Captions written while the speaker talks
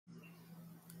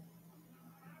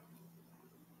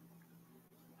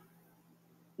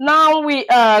Now we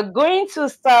are going to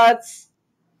start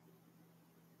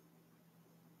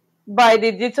by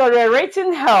the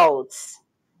deteriorating health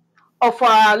of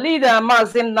our leader,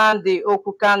 Mazi Nnamdi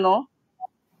Kanu.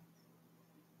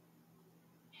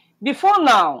 Before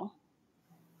now,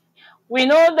 we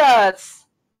know that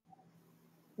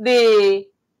the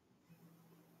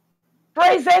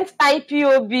present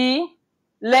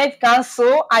IPOB-led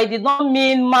council, I did not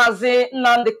mean Mazi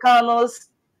Nnamdi Kanu's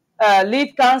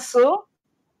lead council,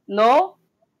 no,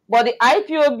 but the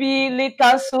IPOB lead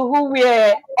council, who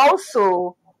were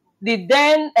also the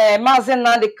then Mazi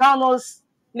Nnamdi Kanu's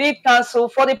lead council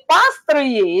for the past 3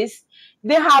 years,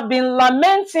 they have been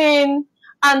lamenting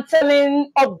and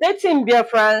updating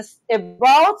Biafrans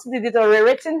about the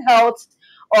deteriorating health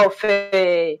of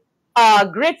our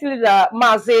great leader,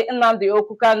 Mazi Nnamdi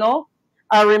Kanu.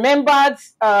 I remembered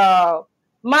I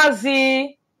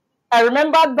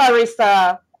remembered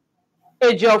Barrister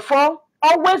Ejiofor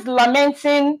always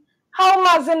lamenting how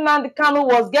Mazi Nnamdi Kanu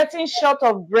was getting short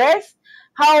of breath,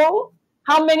 how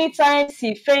many times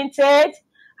he fainted,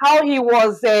 how he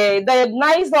was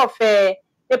diagnosed of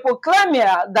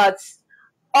hypoclemia that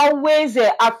always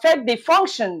affect the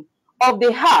function of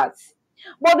the heart.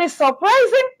 But the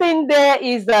surprising thing there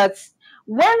is that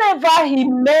whenever he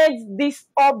made these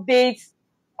updates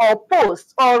or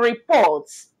posts or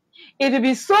reports, it will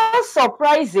be so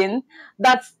surprising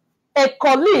that a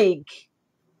colleague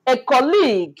in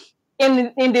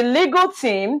the legal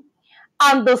team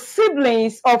and the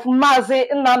siblings of Mazi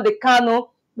Nnamdi Kanu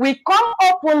will come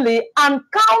openly and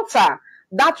counter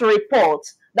that report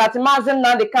that Mazi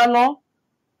Nnamdi Kanu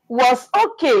was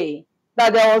okay,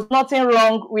 that there was nothing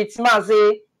wrong with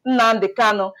Mazi Nnamdi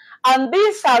Kanu. And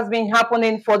this has been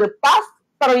happening for the past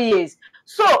 3 years.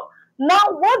 So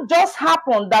now what just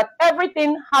happened that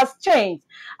everything has changed?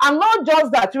 And not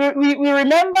just that, we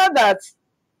remember that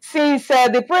since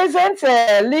the present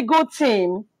legal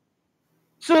team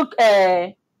took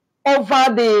over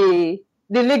the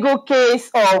legal case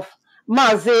of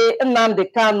Mazi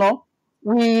Nnamdi Kanu,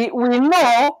 we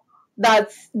know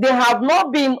that they have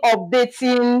not been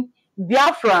updating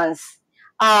Biafrans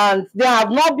and they have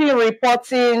not been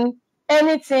reporting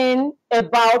anything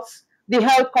about the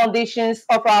health conditions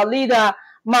of our leader,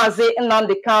 Mazi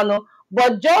Nnamdi Kanu.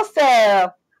 But just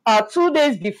 2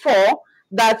 days before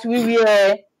that, we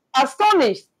were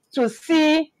astonished to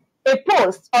see a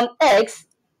post on X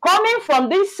coming from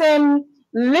this same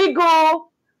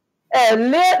legal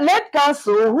led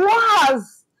council who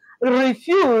has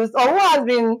refused or who has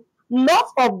been not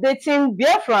updating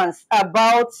Biafrans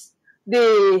about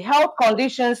the health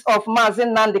conditions of Mazi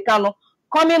Nnamdi Kanu,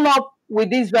 coming up with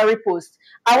this very post.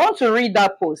 I want to read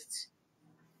that post.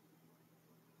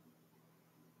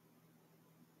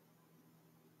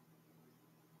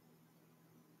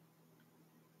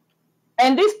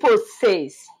 And this post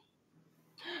says,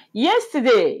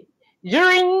 yesterday,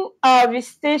 during our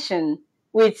visitation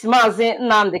with Mazi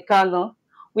Nnamdi Kanu,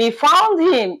 we found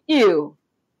him ill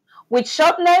with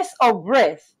shortness of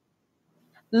breath,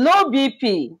 low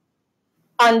BP,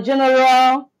 and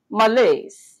general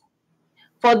malaise.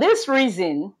 For this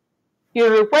reason, he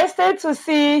requested to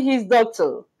see his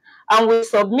doctor, and we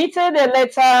submitted a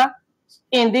letter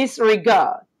in this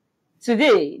regard.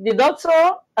 Today, the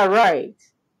doctor arrived,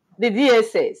 the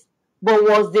DSS, but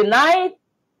was denied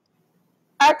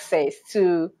access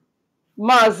to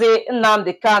Mazi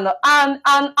Nnamdi Kanu. And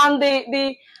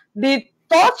the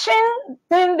touching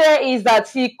thing there is that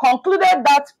he concluded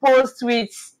that post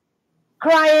with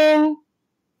crying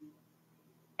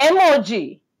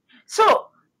emoji. So,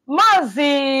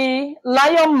 Mazi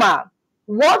Lionman,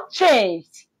 what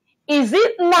changed? Is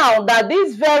it now that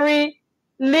this very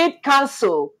lead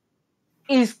council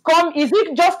is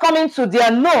it just coming to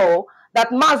their know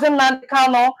that Mazi Nnamdi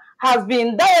Kanu has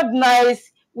been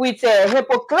diagnosed with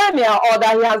hypoclemia, or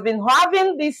that he has been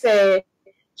having this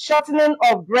shortening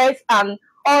of breath and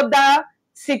other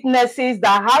sicknesses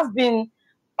that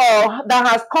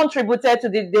has contributed to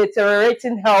the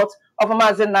deteriorating health of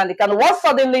Mazi Nnamdi Kanu? What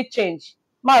suddenly changed,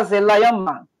 Mazi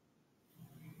Lionman?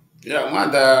 Yeah,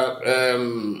 Mother,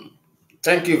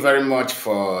 thank you very much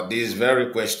for this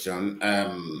very question.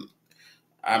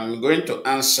 I'm going to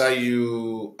answer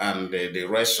you and the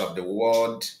rest of the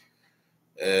world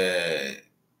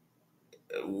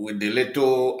with the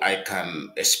little I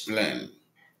can explain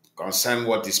concerning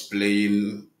what is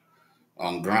playing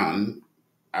on ground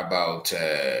about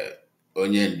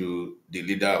Onyendu, the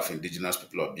leader of indigenous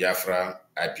people of Biafra,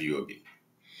 IPOB.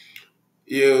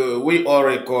 We all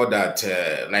recall that,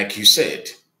 like you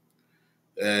said,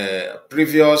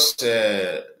 previous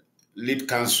lead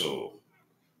council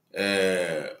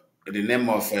the name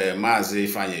of Mazi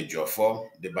Ejiofor,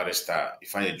 the barrister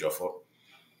Ejiofor,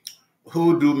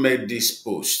 who do make this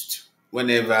post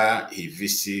whenever he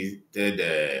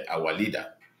visited our leader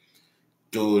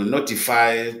to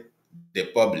notify the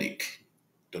public,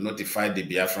 to notify the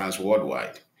Biafrans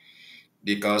worldwide,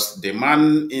 because the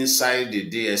man inside the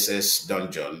DSS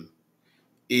dungeon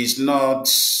is not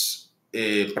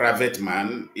a private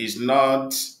man, is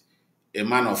not a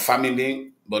man of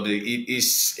family, but he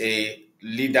is a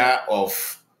leader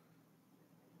of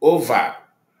over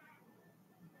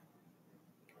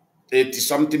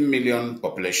 80-something million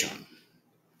population,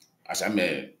 as I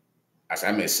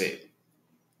may say.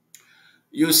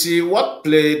 You see, what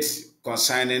played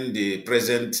concerning the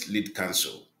present lead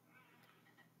council,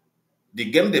 the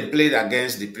game they played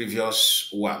against the previous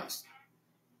ones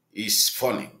is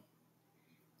funny.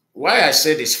 Why I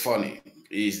said it's funny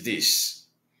is this.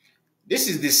 This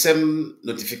is the same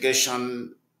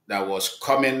notification that was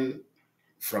coming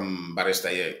from Barrister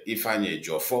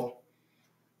Ejiofor.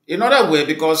 In other way,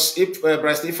 because if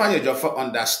Barrister Ejiofor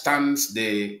understands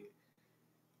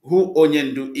who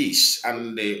Onyendu is,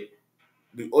 and the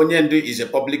Onyendu is a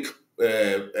public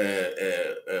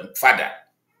father.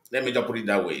 Let me just put it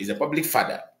that way. He's a public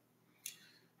father.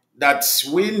 That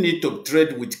we need to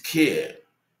tread with care.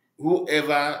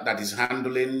 Whoever that is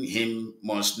handling him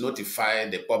must notify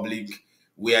the public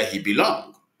where he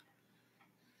belongs.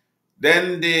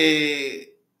 Then the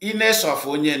illness of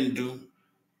Onyendu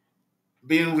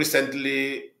being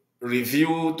recently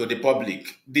reviewed to the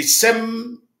public, the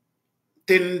same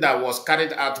thing that was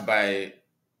carried out by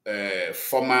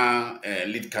former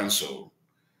lead counsel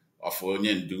of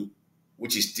Onyendu,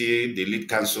 which is still the lead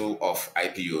counsel of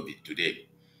IPOB today.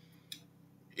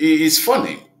 It is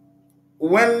funny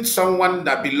when someone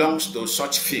that belongs to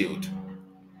such field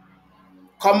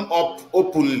come up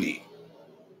openly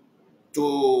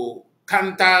to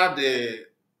counter the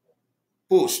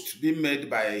post being made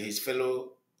by his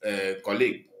fellow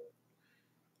colleague.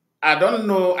 I don't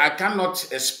know, I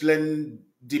cannot explain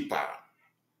deeper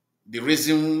the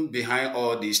reason behind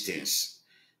all these things.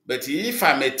 But if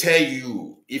I may tell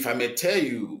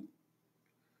you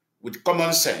with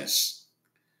common sense,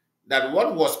 that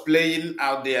what was playing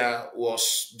out there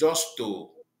was just to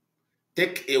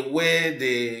take away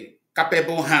the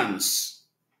capable hands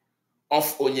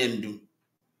of Onyendu.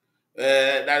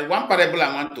 That one parable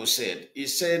I want to say, he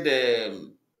said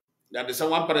that there's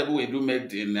one parable we do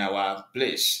made in our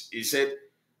place. He said,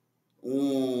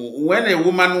 when a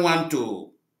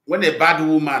bad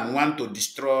woman want to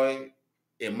destroy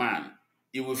a man,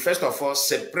 he will first of all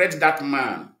separate that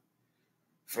man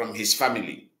from his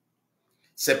family,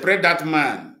 separate that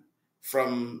man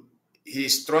from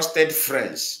his trusted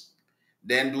friends.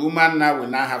 Then the woman now will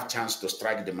not have chance to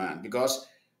strike the man, because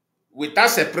without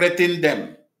separating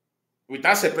them,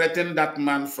 without separating that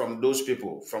man from those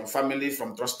people, from family,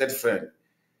 from trusted friend,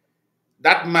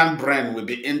 that man's brain will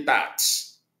be intact.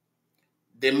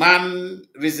 The man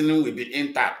reasoning will be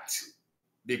intact,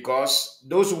 because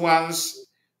those ones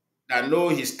that know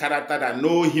his character, that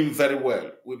know him very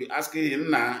well, will be asking him,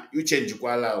 "Nah, you change,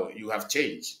 you have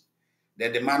changed."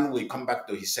 Then the man will come back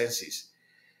to his senses.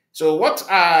 So what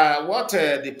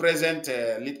the present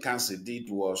lead counsel did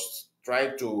was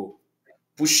try to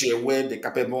push away the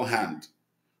capable hand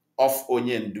of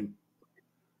Onyendu,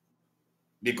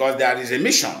 because there is a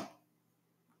mission.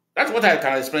 That's what I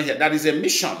can explain here. There is a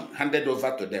mission handed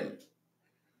over to them.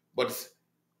 But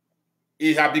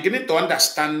he are beginning to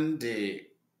understand the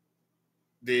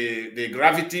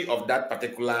gravity of that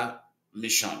particular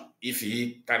mission if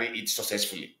he carry it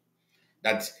successfully.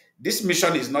 That this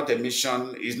mission is not a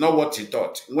mission, is not what he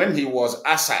thought. When he was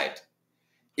aside,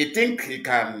 he think he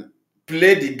can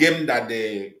play the game that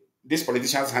these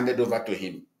politicians handed over to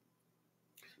him.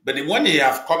 But when he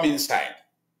have come inside,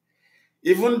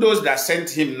 even those that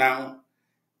sent him now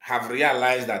have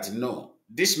realized that no,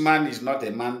 this man is not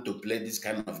a man to play this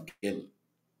kind of game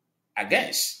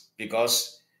against,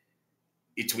 because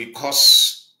it will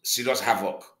cause serious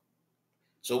havoc.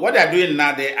 So what they are doing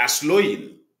now, they are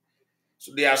slowing.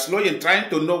 So they are slowing, trying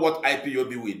to know what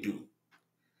IPOB will do.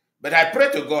 But I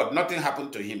pray to God, nothing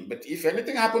happened to him. But if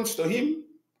anything happens to him,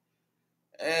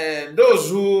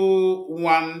 those who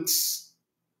want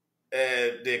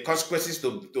the consequences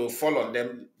to fall on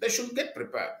them, they should get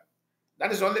prepared.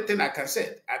 That is the only thing I can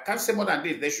say. I can't say more than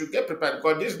this. They should get prepared,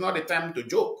 because this is not the time to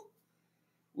joke.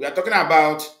 We are talking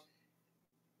about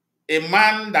a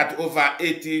man that over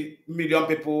 80 million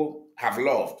people have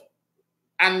loved.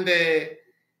 And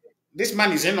this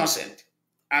man is innocent.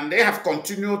 And they have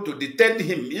continued to detain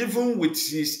him, even with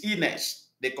his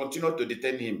illness. They continue to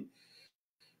detain him.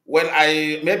 Well,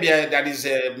 that is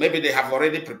maybe they have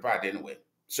already prepared anyway.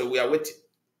 So we are waiting.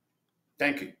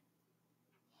 Thank you.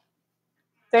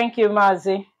 Thank you,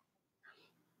 Mazi.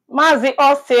 Mazi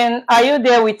Austin, are you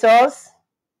there with us?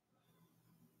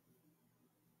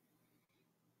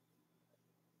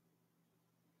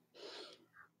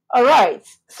 All right.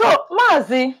 So,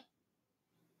 Mazi,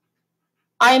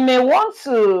 I may want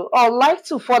to or like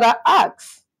to further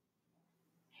ask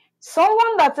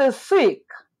someone that is sick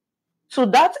to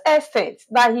that extent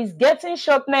that he's getting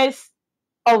shortness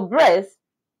of breath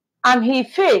and he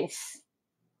faints,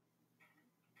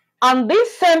 and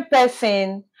this same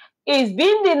person is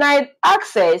being denied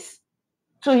access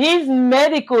to his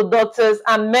medical doctors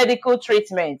and medical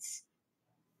treatments.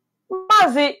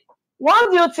 Mazi,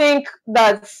 what do you think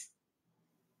that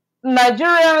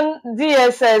Nigerian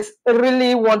DSS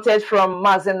really wanted from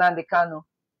Mazi Kanu?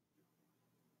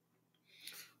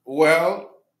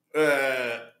 Well,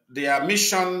 their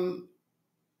mission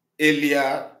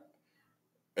earlier,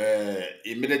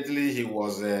 immediately he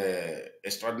was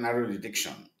extraordinary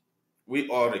reduction. We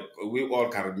all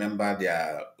can remember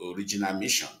their original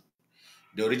mission.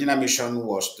 The original mission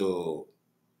was to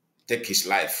take his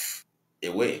life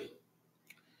away.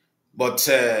 But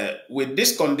with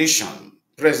this condition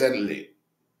presently,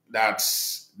 that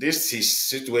this his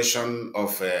situation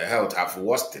of health have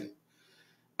worsened,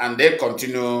 and they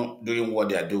continue doing what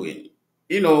they are doing.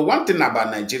 You know, one thing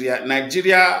about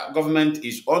Nigeria government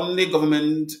is only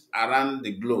government around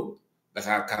the globe that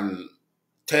I can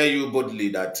tell you boldly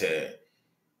that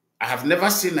I have never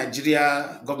seen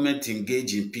Nigeria government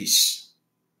engage in peace.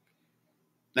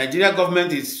 Nigeria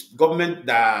government is government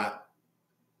that,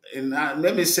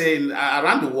 let me say,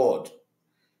 around the world,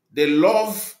 they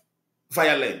love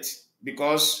violence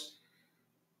because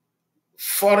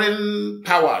foreign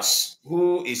powers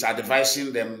who is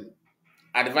advising them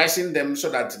so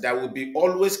that there will be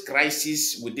always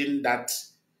crisis within that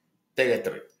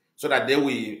territory so that they will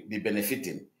be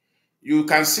benefiting. You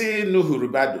can see Nuhu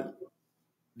Ribadu,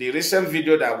 the recent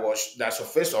video that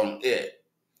surfaced on air,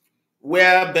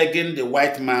 where begging the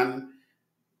white man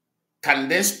can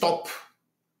then stop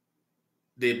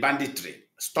the banditry,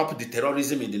 stop the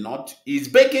terrorism in the north. He's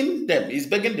begging them, he's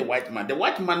begging the white man. The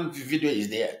white man video is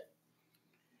there.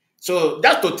 So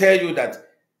that's to tell you that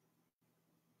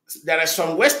there are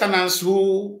some Westerners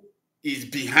who is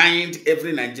behind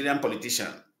every Nigerian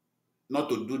politician not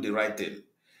to do the right thing.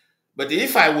 But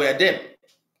if I were them,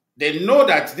 they know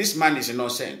that this man is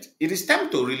innocent. It is time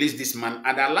to release this man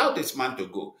and allow this man to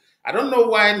go. I don't know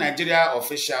why Nigeria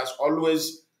officials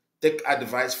always take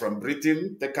advice from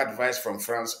Britain, take advice from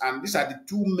France, and these are the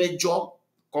two major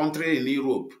countries in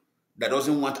Europe that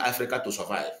doesn't want Africa to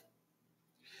survive.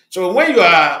 So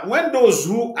when those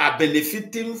who are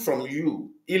benefiting from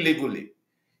you illegally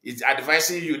is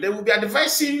advising you, they will be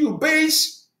advising you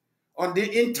based on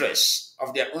the interests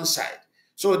of their own side.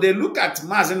 So they look at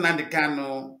Mazi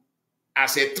Kanu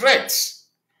as a threat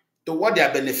to what they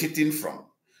are benefiting from.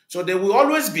 So they will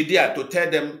always be there to tell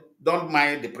them, don't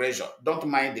mind the pressure, don't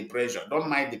mind the pressure, don't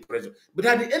mind the pressure. But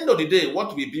at the end of the day, what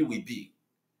will be, will be.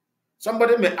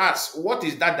 Somebody may ask, what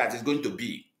is that is going to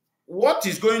be? What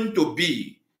is going to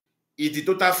be is the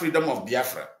total freedom of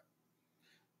Biafra.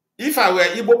 If I were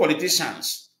Igbo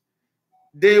politicians,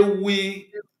 they will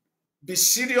be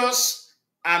serious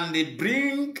and they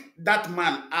bring that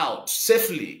man out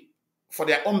safely for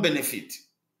their own benefit.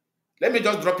 Let me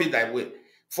just drop it that way.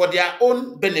 For their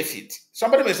own benefit.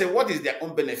 Somebody may say, what is their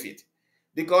own benefit?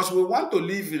 Because we want to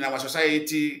live in our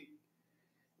society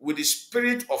with the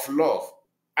spirit of love,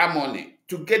 harmony,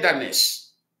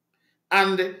 togetherness.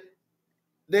 And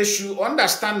they should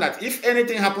understand that if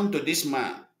anything happened to this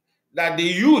man, that the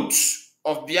youth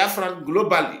of Biafra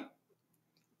globally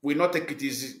will not take it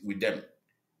easy with them.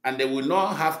 And they will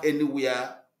not have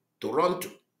anywhere to run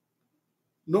to.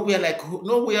 Nowhere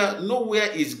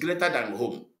is greater than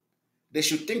home. They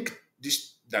should think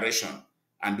this direction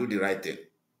and do the right thing.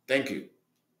 Thank you.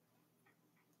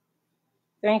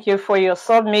 Thank you for your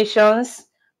submissions.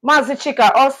 Mazi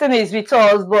Chika Austin is with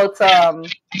us, but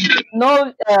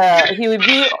no, he will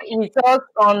be with us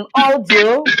on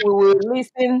audio. We will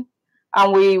listen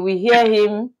and we will hear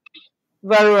him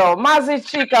very well. Mazi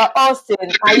Chika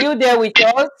Austin, are you there with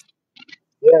us?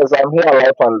 Yes, I'm here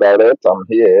live and direct. I'm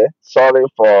here. Sorry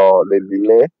for the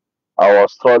delay. I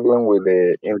was struggling with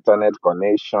the internet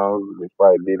connection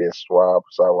before I did a swap,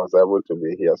 so I was able to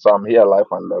be here. So I'm here live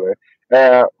and direct.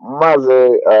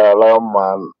 Mazi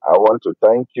Lionman, I want to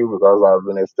thank you because I've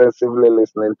been extensively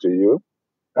listening to you.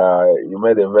 You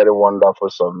made a very wonderful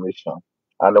submission.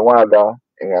 And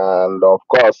of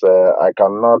course, I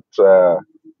cannot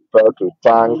fail to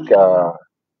thank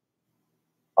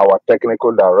our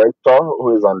technical director,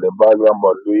 who is on the background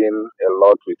but doing a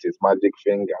lot with his magic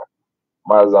finger.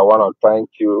 Maz, I want to thank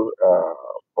you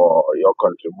for your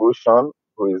contribution,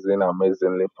 who is doing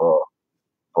amazingly for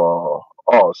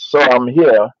us. So I'm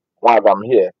here, Maz, I'm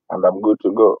here, and I'm good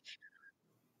to go.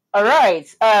 All right.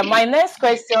 My next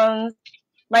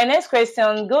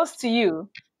question goes to you.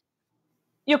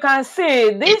 You can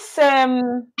see this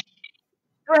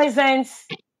present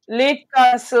lead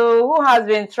council who has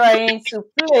been trying to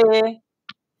play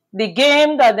the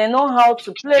game that they know how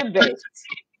to play best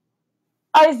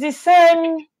is the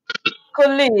same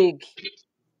colleague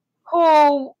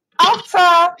who,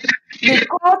 after the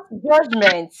court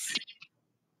judgments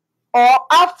or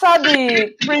after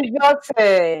the previous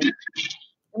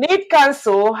lead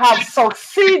council have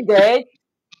succeeded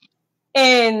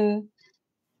in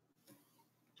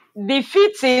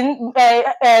defeating,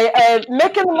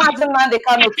 making Mazi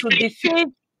Kanu to defeat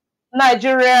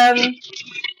Nigerian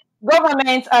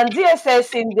government and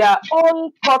DSS in their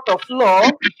own court of law,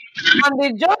 and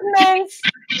the judgment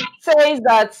says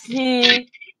that he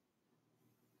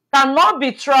cannot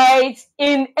be tried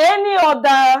in any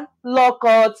other law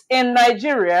court in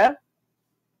Nigeria.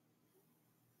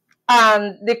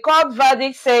 And the court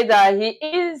verdict said that he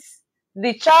is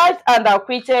discharged and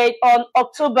acquitted on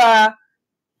October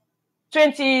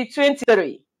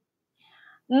 2023.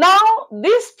 Now,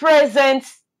 this present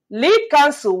lead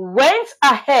counsel went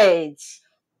ahead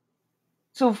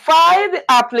to file the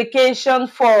application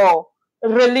for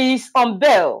release on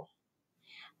bail.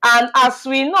 And as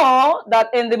we know that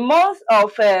in the month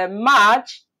of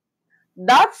March,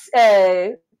 that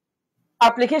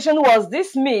application was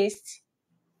dismissed,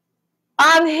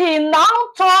 and he now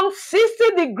turned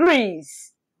 60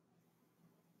 degrees,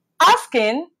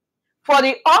 asking for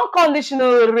the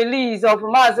unconditional release of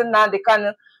Mazi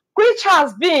Kanu, which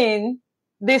has been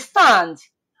the stand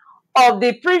of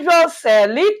the previous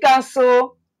lead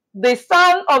council, the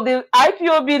stand of the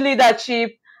IPOB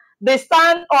leadership, the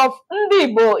stand of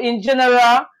Ndibo in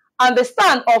general, and the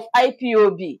stand of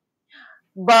IPOB.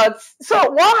 But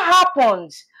so what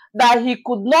happened that he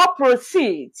could not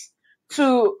proceed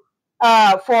to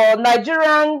for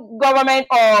Nigerian government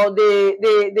or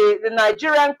the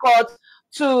Nigerian court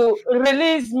to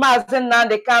release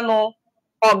Mazi Kanu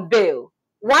on bail?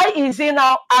 Why is he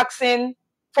now asking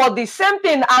for the same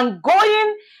thing and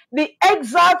going the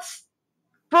exact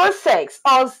process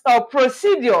or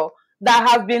procedure that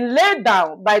has been laid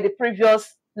down by the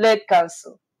previous lead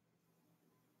council?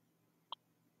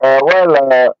 I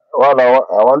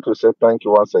want to say thank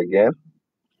you once again.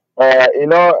 You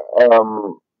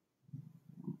know,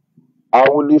 I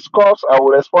will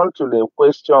respond to the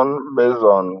question based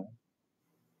on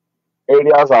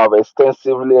areas I've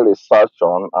extensively researched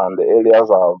on and the areas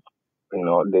I've,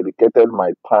 dedicated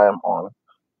my time on,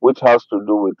 which has to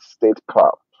do with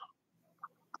statecraft,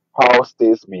 how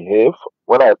states behave.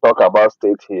 When I talk about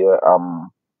state here,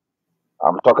 I'm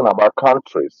talking about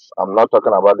countries. I'm not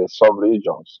talking about the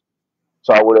sub-regions.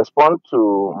 So I will respond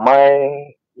to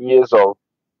my years of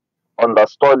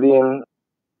understanding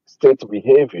state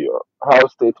behavior, how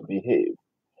states behave.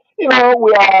 You know,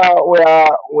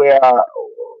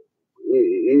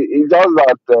 it's just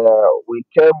that we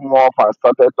came up and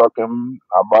started talking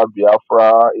about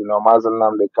Biafra,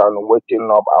 Mazi Kanu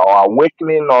waking up or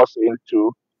awakening us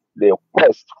into the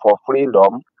quest for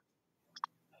freedom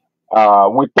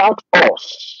without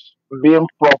us being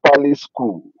properly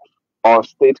schooled on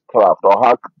statecraft or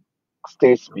how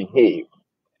states behave.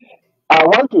 I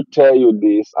want to tell you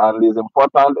this, and it's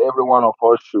important every one of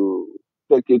us should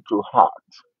take it to heart.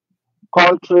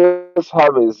 Countries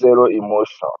have a zero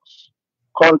emotions.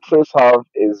 Countries have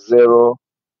a zero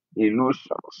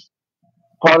illusions.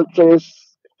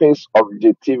 Countries face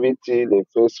objectivity, they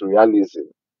face realism.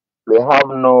 They have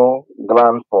no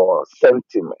ground for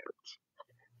sentiment.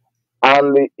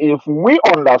 And if we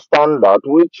understand that,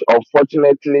 which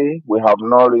unfortunately we have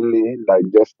not really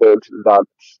digested that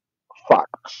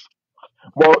fact,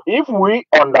 but if we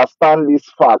understand this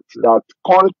fact that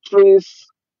countries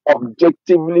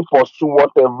objectively pursue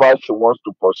whatever she wants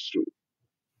to pursue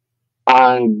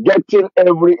and getting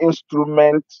every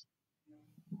instrument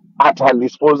at her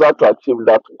disposal to achieve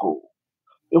that goal,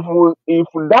 if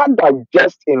that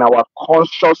digests in our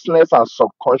consciousness and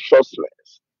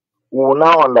subconsciousness, we will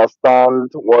now understand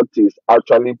what is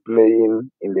actually playing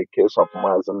in the case of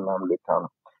Mazi Kanu.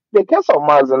 The case of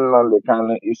Mazi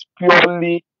Kanu is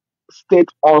purely state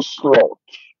onslaught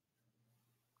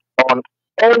on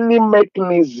any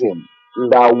mechanism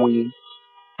that we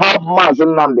have Mazi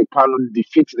Kanu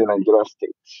defeat the Nigerian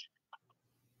state.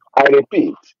 I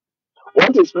repeat,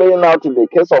 what is playing out in the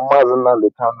case of Mazi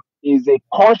Kanu is a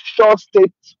conscious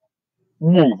state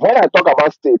move. When I talk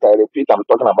about state, I repeat, I'm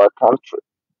talking about country.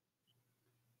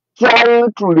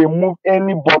 Trying to remove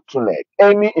any bottleneck,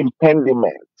 any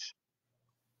impediment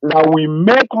that will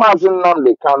make Mazi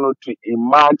Nnamdi Kanu to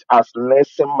emerge as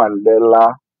Nelson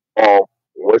Mandela of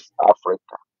West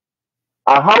Africa.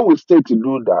 And how will state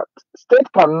do that? State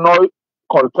cannot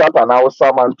contract an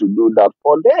Hausa man to do that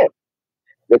for them.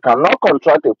 They cannot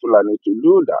contract a Fulani to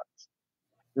do that.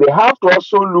 They have to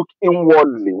also look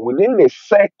inwardly within the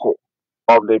circle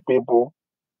of the people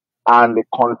and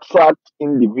contract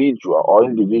individual or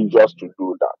individuals to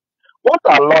do that. What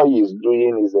Allah is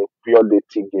doing is a pure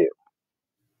dirty game.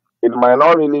 It might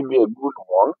not really be a good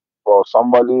one for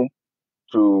somebody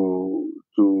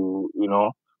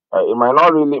it might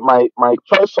not really my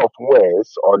choice of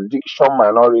words or diction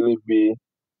might not really be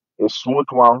a smooth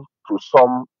one to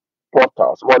some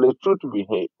portals, but the truth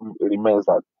remains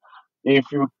that if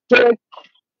you take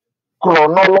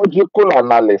chronological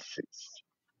analysis,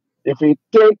 if you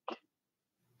take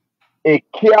a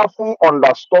careful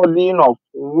understanding of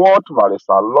what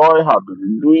Barrister Lloyd have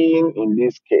been doing in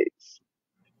this case,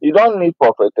 you don't need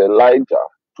Prophet Elijah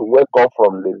to wake up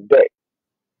from the dead,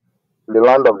 the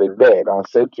land of the dead, and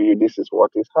say to you, this is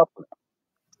what is happening.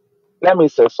 Let me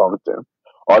say something,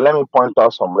 or let me point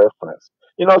out some reference.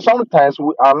 Sometimes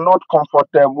we are not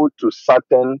comfortable to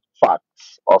certain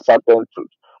facts or certain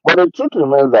truths. But the truth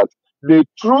remains that the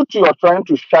truth you are trying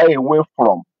to shy away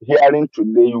from hearing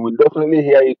today, you will definitely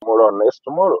hear it tomorrow or next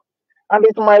tomorrow. And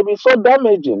it might be so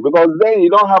damaging because then you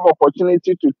don't have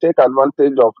opportunity to take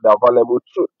advantage of the available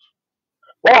truth.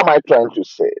 What am I trying to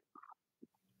say?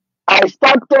 I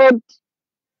started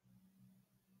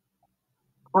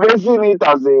raising it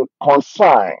as a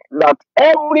concern that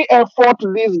every effort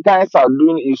these guys are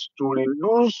doing is to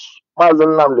reduce Mazi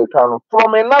Nnamdi Kanu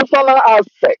from a national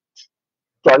aspect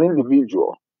to an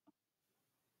individual.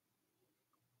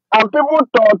 And people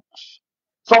thought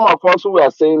some of us who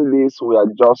are saying this, we are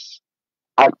just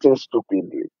acting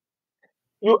stupidly.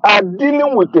 You are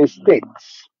dealing with a state,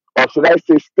 or should I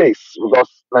say states,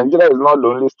 because Nigeria is not the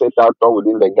only state out there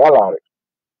within the gallery.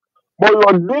 But you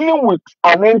are dealing with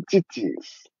an entity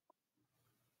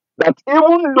that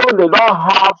even though they don't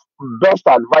have best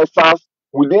advisors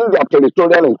within their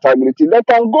territorial integrity, they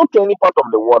can go to any part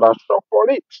of the world and shop for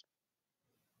it.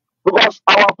 Because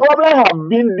our problem have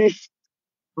been this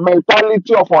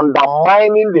mentality of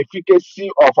undermining the efficacy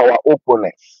of our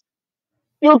opponents.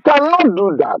 You cannot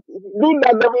do that. Do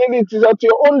that, definitely it is at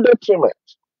your own detriment.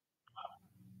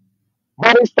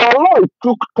 Barrister Lloyd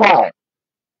took time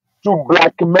to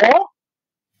blackmail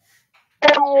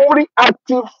every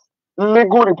active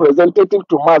legal representative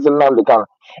to Mazi Nnamdi Kanu.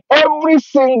 Every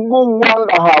single one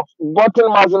that have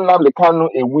gotten Mazi Nnamdi Kanu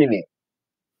a winning.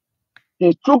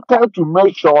 He took time to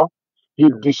make sure he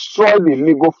destroyed the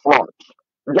legal front.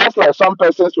 Just like some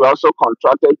persons were also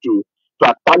contracted to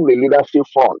attack the leadership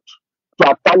front, to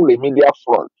attack the media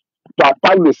front, to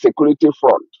attack the security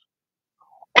front.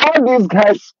 All these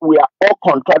guys were all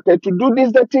contracted to do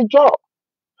this dirty job.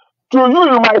 To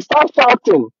you might start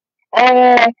shouting,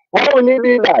 why will he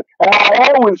do that?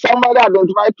 Why will somebody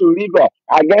identify to rebel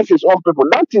against his own people?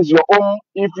 That is your own.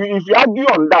 If you argue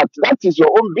on that, that is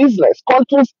your own business.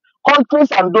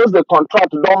 Countries and those they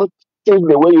contract don't think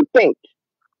the way you think.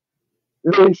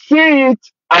 They see it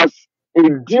as a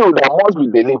deal that must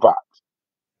be delivered.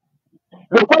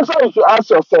 The question you should ask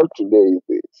yourself today is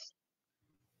this.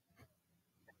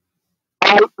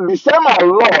 And the same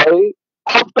alloy,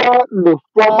 after the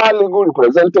former legal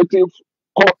representative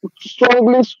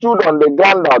strongly stood on the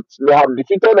ground that they have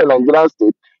defeated the Nigerian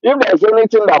state, if there's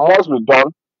anything that must be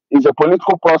done, it's a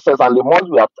political process and it must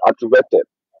be activated.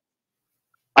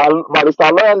 And Barrister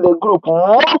Lloyd and the group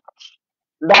mocked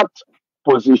that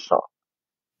position.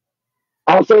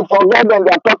 And say, forget them,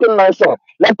 they are talking nonsense.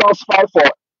 Let us fight for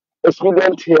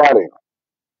expedient hearing.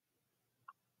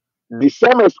 The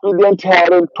same expedient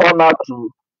hearing turned out to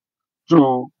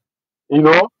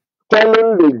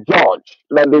telling the judge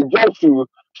that the judge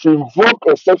should invoke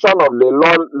a section of the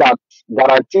law that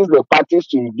guarantees the parties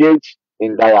to engage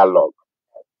in dialogue.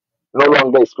 No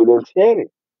longer expedient hearing.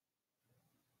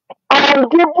 And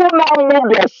people now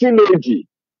move their synergy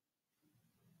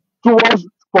towards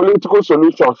political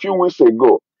solution a few weeks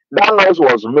ago. That noise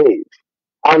was made.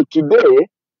 And today,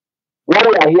 what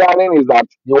we are hearing is that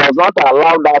he was not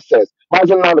allowed access.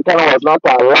 Mazi Nnamdi Kanu was not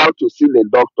allowed to see the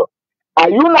doctor. Are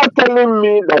you not telling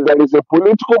me that there is a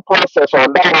political process or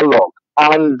dialogue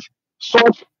and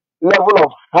such level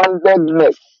of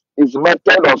handedness is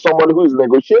meted on somebody who is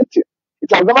negotiating?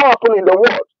 It has never happened in the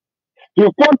world. He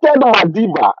quoted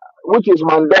Madiba, which is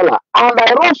Mandela, and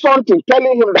I wrote something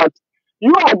telling him that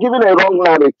You are giving a wrong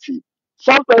narrative.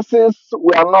 Some persons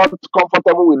were not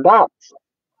comfortable with that.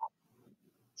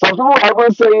 Some people are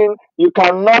even saying you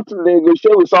cannot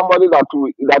negotiate with somebody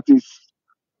that is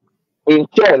in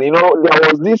chain. You know, there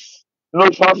was this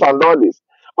notions and all this.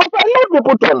 But I want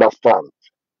people to understand.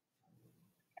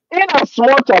 In as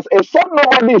much as except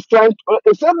nobody is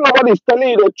except nobody is telling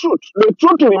you the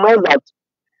truth remains that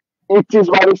it is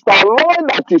Barrister Law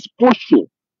that is pushing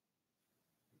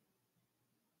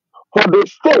for the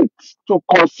state to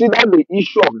consider the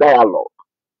issue of dialogue.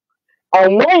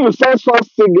 And when you send some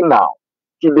signal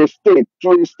to the state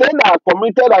that have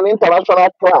committed an international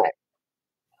crime,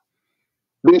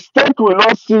 the state will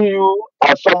not see you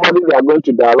as somebody they are going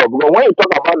to dialogue. But when you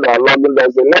talk about dialogue,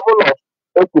 there's a level of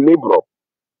equilibrium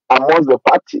amongst the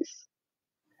parties.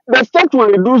 The state will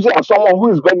reduce you as someone who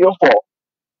is begging for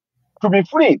to be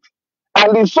freed.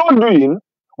 And in so doing,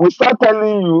 we start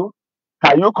telling you,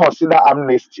 can you consider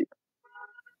amnesty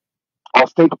or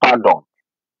state pardon?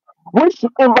 Which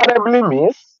invariably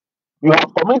means you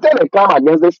have committed a crime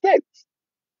against the state.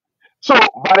 So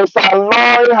Barrister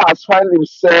Lloyd has found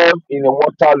himself in a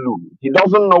Waterloo. He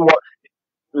doesn't know what,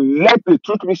 let the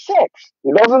truth be said.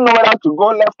 He doesn't know whether to go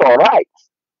left or right.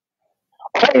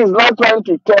 What he's not trying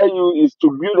to tell you is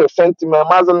to build a sentiment.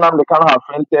 Mazi Lionman can have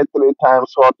fainted 3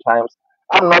 times, 4 times.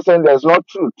 I'm not saying there's no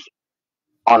truth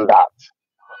on that.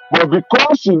 But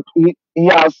because he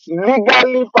has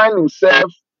legally found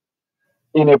himself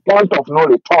in a point of no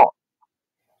return,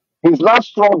 he's not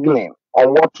struggling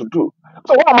on what to do.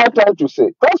 So what am I trying to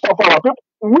say? First of all, people,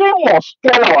 we must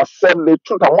tell ourselves the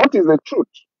truth. And what is the truth?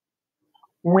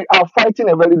 We are fighting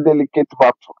a very delicate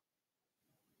battle.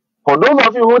 For those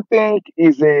of you who think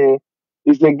it's a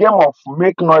game of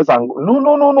make noise and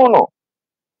no.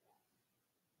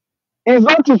 It's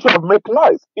not issue of make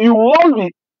noise. You must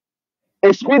be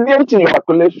expedient in your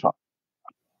calculation.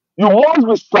 You must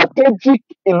be strategic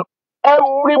in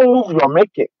every move you're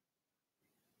making.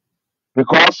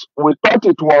 Because we thought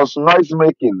it was noise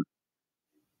making.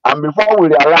 And before we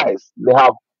realized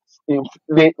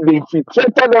they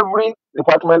infiltrated every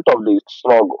department of the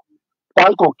struggle.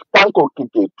 Thank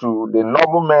Okike to the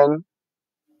noblemen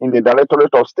in the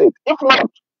Directorate of State. If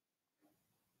not,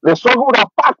 the struggle would have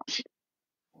packed.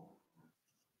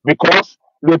 Because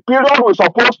the period we're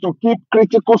supposed to keep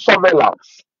critical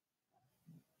surveillance,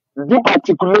 deep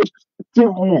articulative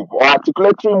move or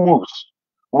articulatory moves,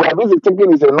 we are busy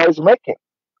thinking is a noise making.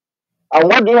 And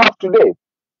what do you have today?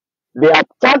 They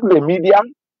attack the media.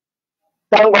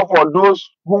 Thank God for those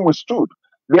who withstood.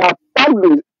 They attack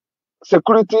the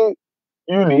security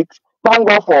unit. Thank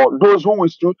God for those who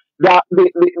withstood. They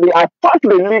attack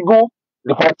the legal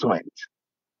department.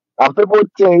 And people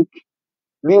think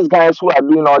these guys who are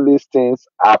doing all these things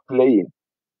are playing.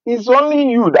 It's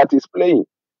only you that is playing.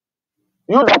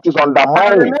 You that is And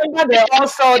undermining. remember, they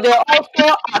also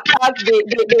attack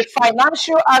the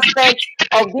financial aspect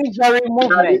of this very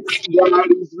movement.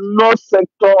 There is no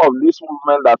sector of this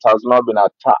movement that has not been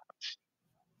attacked.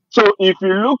 So if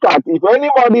you look at, if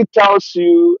anybody tells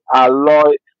you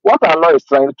what Alloy is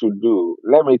trying to do,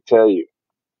 let me tell you,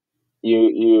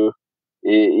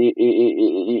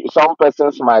 some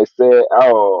persons might say,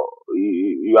 oh,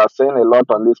 you are saying a lot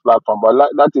on this platform, but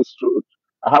that is true.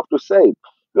 I have to say it.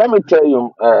 Let me tell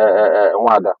you,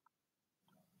 Wada,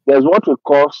 there's what we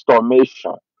call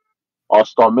stormation or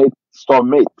stormate.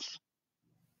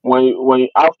 When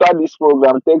after this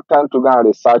program, take time to go and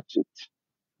research it.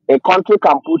 A country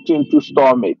can put you into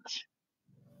stormate.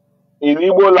 In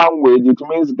Igbo language, it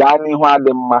means Gani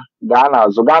Huadema,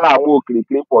 Ghana, so Ghana will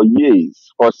for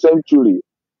years, for centuries.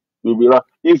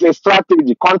 It's a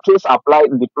strategy. Countries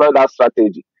deploy that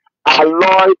strategy.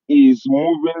 Alloy is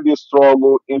moving the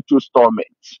struggle into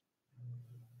stormate.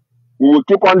 We will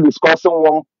keep on discussing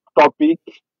one topic.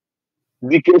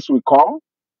 Decades will come.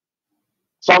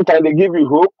 Sometimes they give you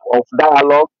hope of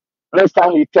dialogue. Next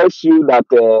time he tells you that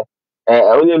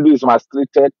Onyendu is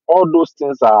mistreated. All those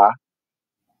things are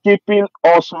keeping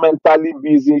us mentally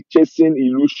busy chasing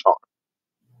illusion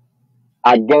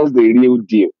against the real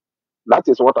deal. That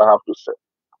is what I have to say.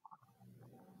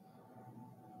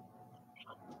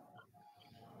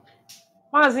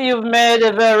 Mazi, you've made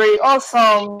a very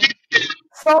awesome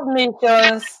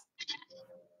submissions,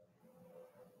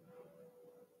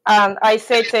 and I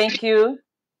say thank you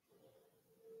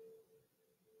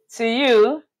to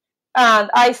you. And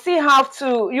I still have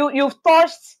to, you've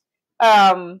touched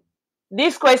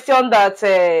this question that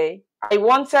I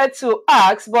wanted to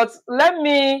ask, but let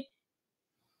me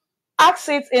ask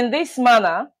it in this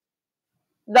manner,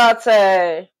 that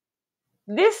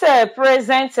this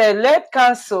present late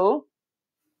council,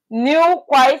 knew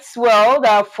quite well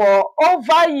that for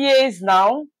over years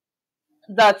now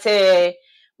that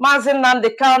Mazi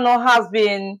Nnamdi Kanu has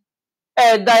been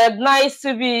diagnosed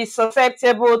to be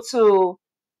susceptible to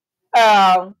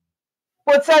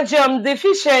potassium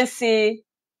deficiency,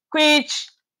 which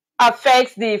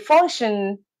affects the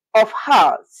function of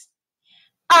heart.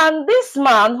 And this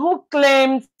man, who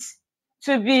claimed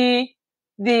to be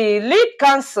the lead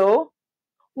counsel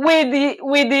with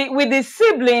the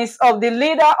siblings of the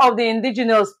leader of the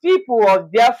indigenous people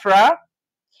of Biafra,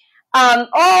 and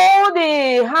all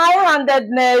the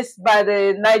high-handedness by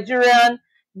the Nigerian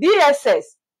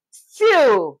DSS,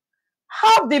 still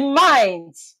have the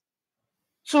mind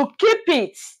to keep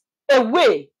it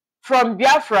away from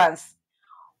Biafrans.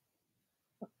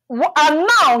 And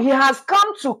now he has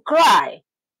come to cry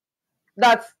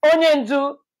that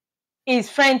Onyendu is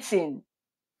fainting.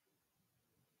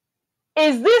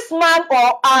 Is this man,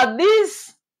 or are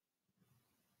these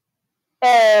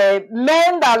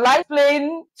men that like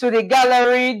playing to the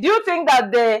gallery? Do you think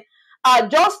that they are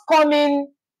just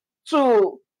coming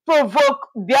to provoke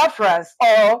Biafrans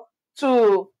or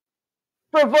to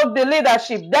provoke the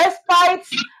leadership, despite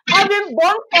having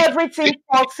done everything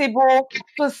possible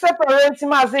to separate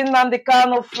Mazi Nnamdi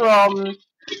Kanu from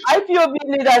IPOB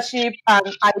leadership and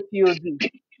IPOB?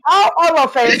 How all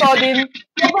of a sudden,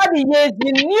 over the years,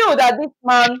 you knew that this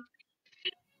man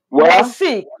was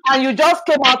sick and you just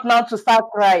came out now to start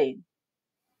crying?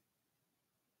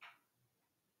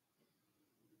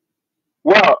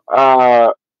 Well,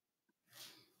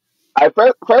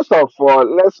 first of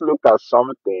all, let's look at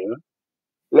something.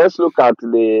 Let's look at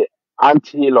the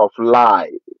anthill of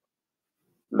lie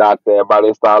that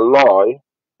Barrister Loy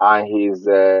and his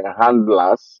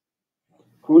handlers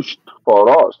pushed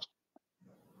for us.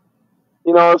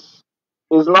 You know,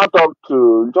 it's not up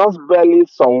to just barely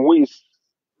some weeks.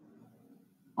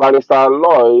 Barrister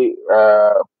Loy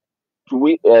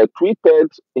tweeted,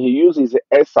 he used his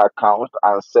X account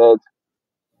and said,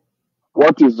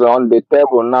 what is on the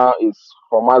table now is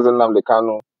for Mazi Nnamdi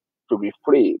Kanu to be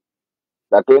free.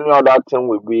 That any other thing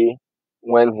will be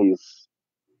when he's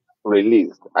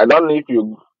released. I don't know if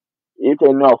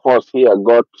any of us here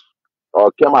got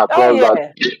or came across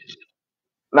that.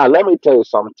 Now let me tell you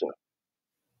something.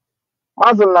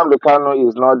 Mazi Nnamdi Kanu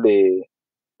is not the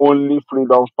only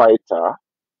freedom fighter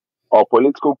or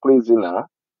political prisoner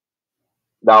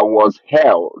that was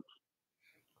held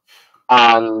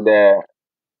and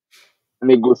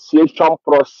negotiation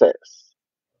process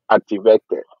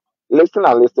activated. Listen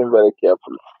and listen very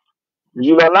carefully.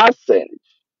 Julian Assange,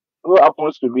 who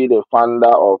happens to be the founder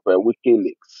of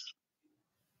WikiLeaks,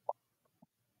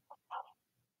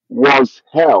 was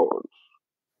held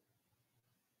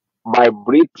by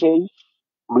British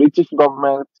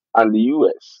government and the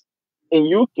US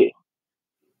in UK.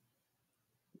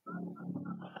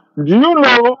 Do you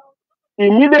know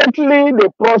immediately the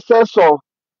process of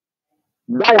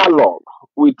dialogue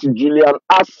with Julian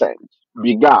Assange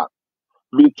began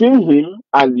between him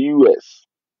and the US?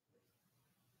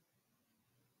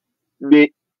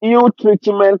 The ill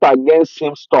treatment against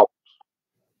him stopped.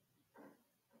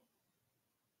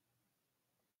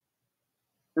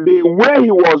 The way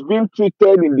he was being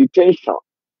treated in detention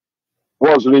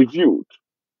was reviewed.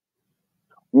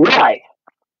 Why?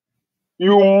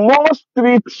 You must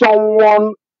treat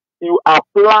someone you are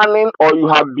planning or you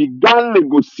have begun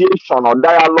negotiation or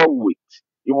dialogue with.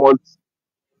 You must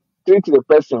treat the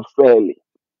person fairly.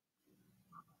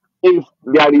 If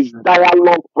there is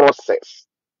dialogue process,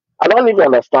 I don't even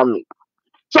understand me.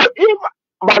 So if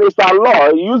Barrister Law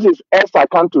uses X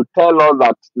account to tell us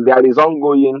that there is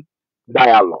ongoing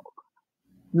dialogue,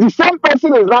 the same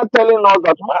person is not telling us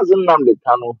that Mazi Nnamdi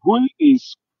Kanu, who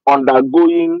is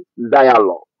undergoing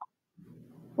dialogue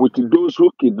with those who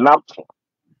kidnapped him,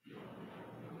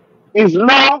 is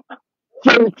now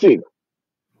fainting.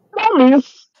 That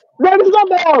means there is no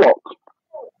dialogue.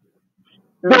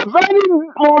 The very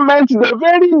moment, the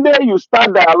very day you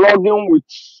start dialoguing with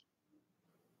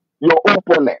your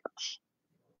opponent,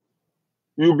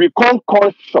 you become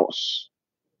conscious.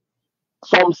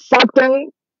 Some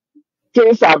certain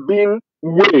things are being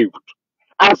waived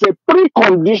as a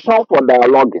precondition for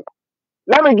dialoguing.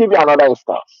 Let me give you another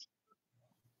instance.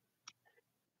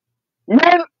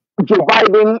 When Joe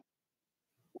Biden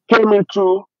came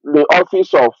into the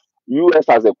office of US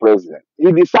as a president,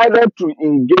 he decided to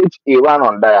engage Iran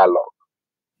on dialogue.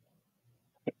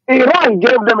 Iran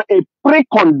gave them a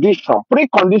precondition.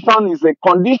 Precondition is a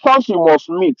conditions you must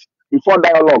meet before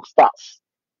dialogue starts.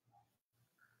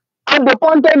 And they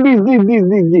pointed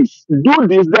this. Do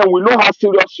this, then we know how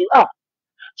serious you are.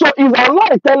 So is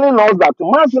Allah telling us that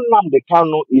Mazi Nnamdi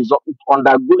Kanu is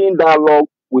undergoing dialogue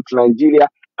with Nigeria,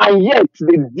 and yet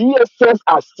the DSS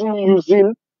are still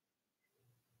using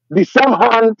the same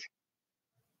hand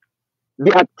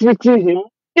they are treating him.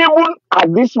 Even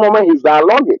at this moment, he's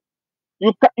dialoguing.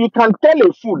 You can tell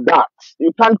a fool that.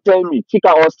 You can't tell me,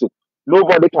 Chika Austin.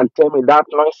 Nobody can tell me that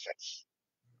nonsense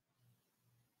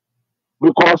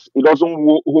because it doesn't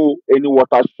hold any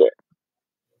watershed.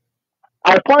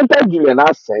 I pointed Julian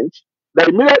Assange that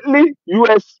immediately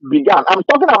US began. I'm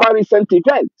talking about recent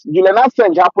events. Julian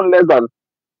Assange happened less than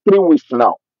 3 weeks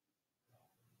now,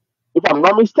 if I'm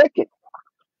not mistaken.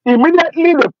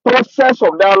 Immediately the process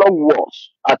of dialogue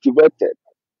was activated.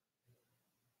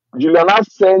 Julian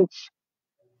Assange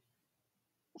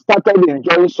started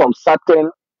enjoying some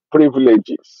certain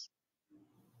privileges.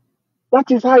 That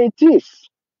is how it is.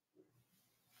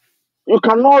 You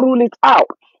cannot rule it out.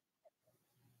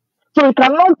 So you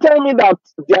cannot tell me that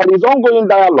there is ongoing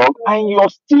dialogue and you're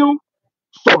still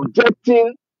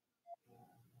subjecting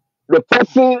the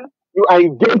person you are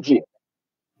engaging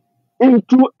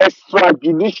into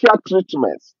extrajudicial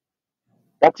treatments.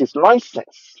 That is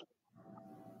nonsense.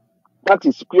 That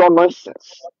is pure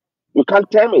nonsense. You can't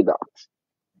tell me that.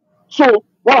 So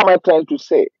what am I trying to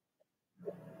say?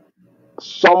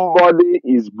 Somebody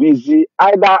is busy.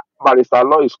 Either Barrister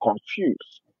Law is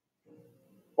confused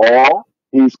or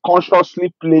he is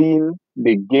consciously playing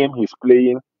the game he's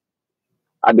playing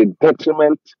at the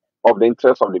detriment of the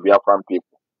interests of the Biafran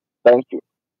people. Thank you.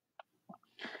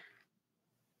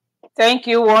 Thank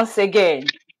you once again.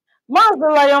 Mazi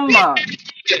Lionman,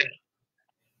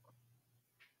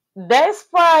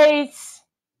 despite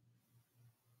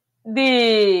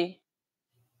the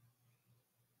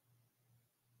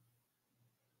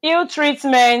ill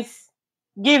treatment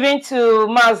given to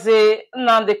Mazi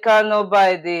Nnamdi Kanu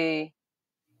by the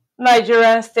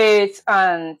Nigerian state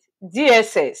and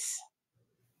DSS,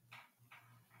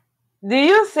 do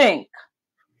you think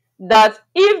that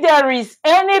if there is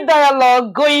any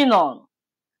dialogue going on,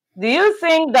 do you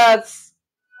think that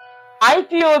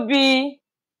IPOB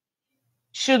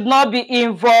should not be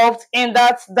involved in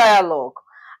that dialogue?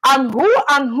 And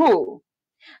who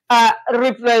are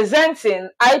representing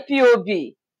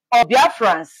IPOB or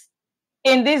Biafrans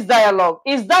in this dialogue?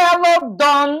 Is dialogue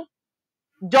done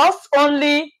just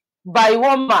only by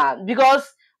one man?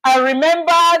 Because I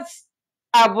remembered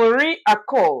Aburi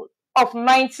Accord of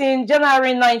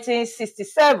January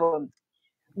 1967,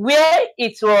 where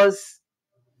it was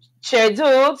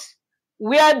scheduled,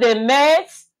 where they met,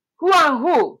 who and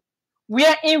who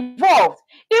were involved.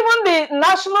 Even the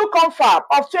National Confab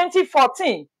of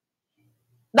 2014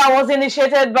 that was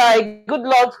initiated by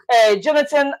Goodluck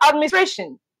Jonathan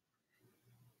administration.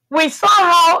 We saw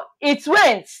how it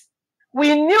went.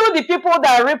 We knew the people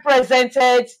that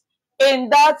represented in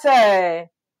that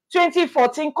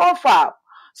 2014 confab.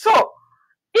 So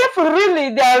if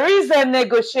really there is a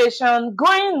negotiation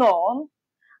going on,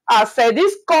 as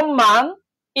this command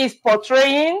is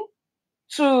portraying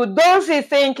to those he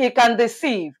think he can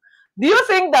deceive, do you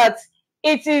think that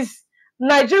it is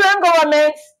Nigerian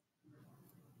government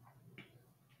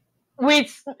will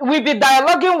be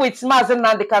dialoguing with Mazi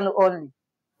Nnamdi Kanu only?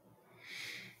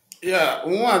 Yeah,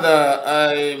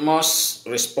 I must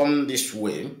respond this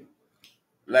way.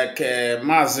 Like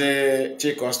Mazi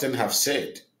Chika have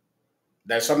said,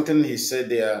 there's something he said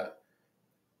there.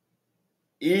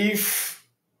 If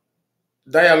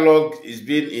dialogue is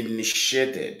being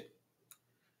initiated,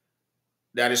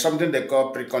 there is something they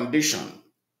call precondition,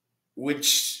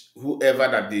 which whoever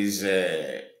that is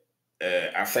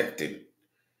affected,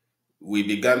 we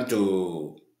began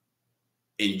to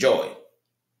enjoy.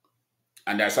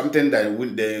 And there's something that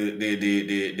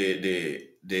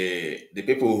the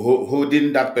people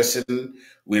holding that person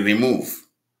will remove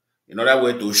in order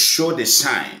way to show the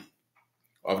sign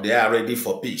of they are ready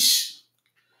for peace.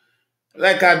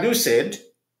 Like I said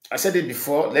it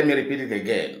before, let me repeat it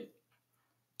again.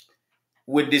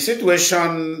 With the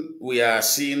situation we are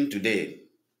seeing today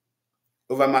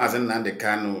over Mazi Nnamdi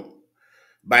Kanu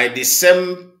by the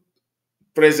same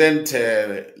present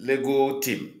legal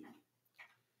team,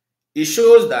 it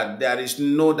shows that there is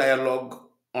no dialogue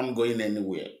ongoing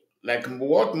anywhere. Like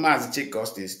what Mazi Chika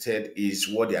said is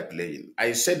what they are playing.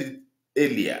 I said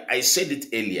it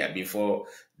earlier before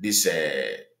this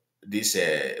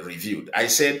reviewed. I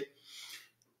said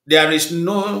there is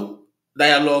no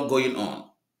dialogue going on.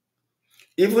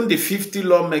 Even the 50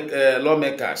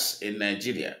 lawmakers in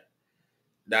Nigeria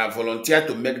that volunteered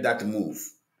to make that move,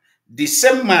 the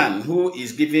same man who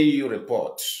is giving you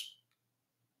reports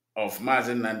of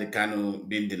Mazi Nnamdi Kanu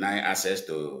being denied access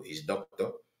to his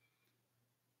doctor,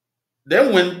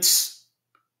 then went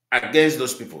against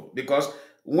those people. Because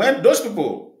when those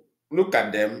people look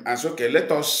at them and say, okay,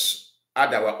 let us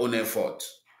add our own effort.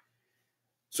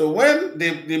 So when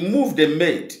the move they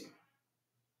made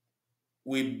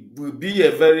will be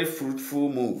a very fruitful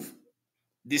move,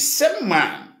 the same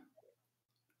man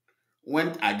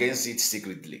went against it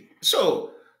secretly.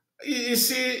 So you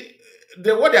see,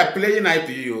 what they are playing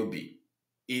IPOB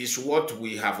is what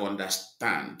we have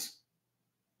understand.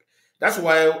 That's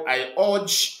why I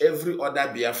urge every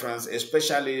other Biafrans,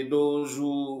 especially those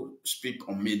who speak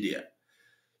on media,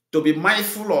 to be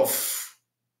mindful of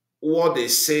what they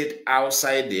said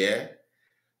outside there,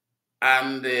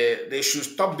 and they should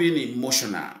stop being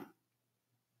emotional.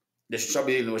 They should stop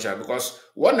being emotional, because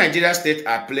what Nigeria state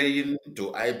are playing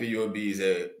to IPOB is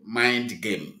a mind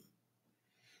game.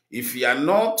 If you are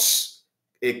not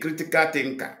a critical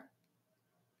thinker,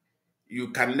 you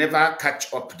can never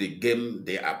catch up the game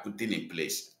they are putting in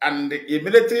place. And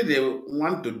immediately they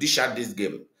want to dish out this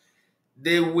game,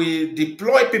 they will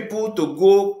deploy people to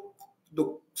go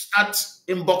to start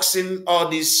inboxing all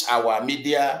these our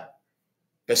media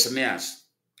personnel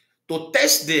to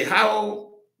test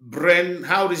how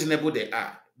reasonable they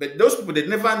are. But those people, they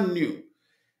never knew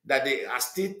that they are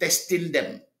still testing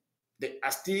them. They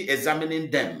are still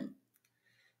examining them.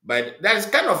 But that is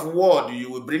kind of word you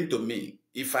will bring to me.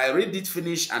 If I read it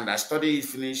finish and I study it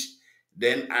finish,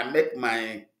 then I make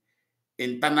my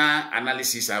internal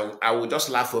analysis. I will just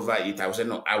laugh over it. I will say,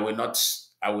 no, I will not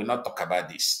talk about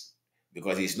this,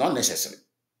 because it's not necessary.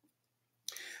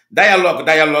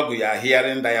 Dialogue, we are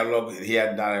hearing dialogue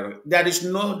here. There is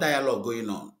no dialogue going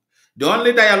on. The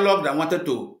only dialogue that wanted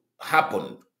to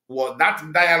happen was that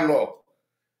dialogue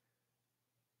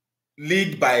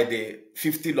led by the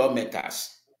 50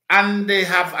 lawmakers. And they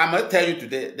have, I'm going to tell you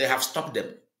today, they have stopped them.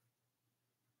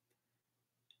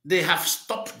 They have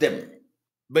stopped them.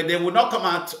 But they will not come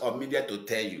out of media to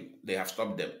tell you they have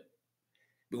stopped them.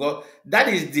 Because that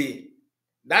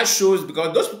shows,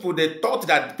 because those people, they thought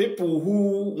that people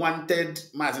who wanted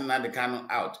Mazi Kanu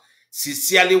out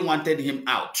sincerely wanted him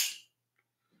out.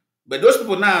 But those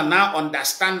people now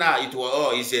understand that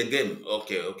it's a game.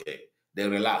 Okay. They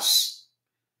relax.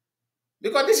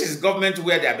 Because this is government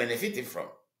where they are benefiting from.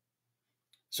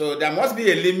 So there must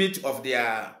be a limit of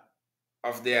their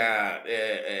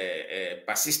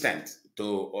persistence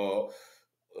to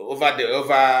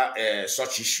over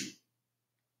such issue,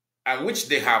 and which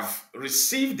they have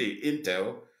received the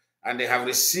intel, and they have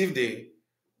received the,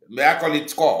 may I call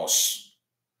it, course,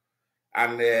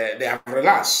 and they have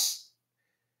relaxed.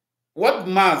 What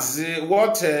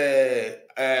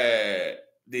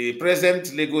the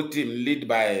present legal team led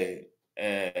by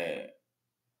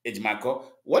Ejimako,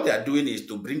 what they are doing is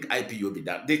to bring IPOB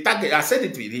down. The target, I said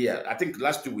it here, I think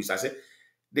last 2 weeks, I said,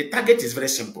 the target is very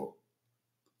simple.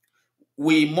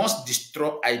 We must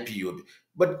destroy IPOB.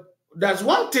 But there's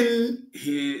one thing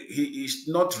he is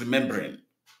not remembering.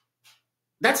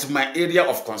 That's my area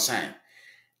of concern.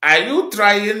 Are you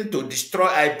trying to destroy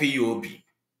IPOB?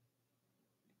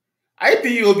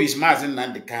 IPOB is Mazi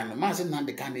Kanu.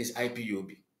 Mazi Kanu is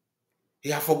IPOB. He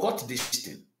has forgot this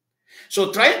thing.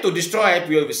 So trying to destroy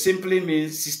IPOB simply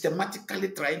means systematically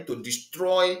trying to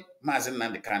destroy Mazi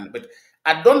Kanu. But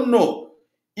I don't know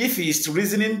if he is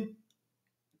reasoning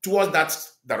towards that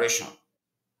direction.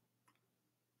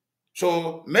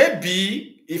 So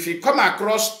maybe if you come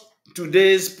across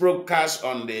today's broadcast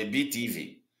on the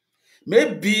BTV,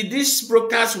 maybe this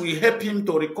broadcast will help him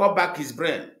to recall back his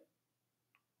brain.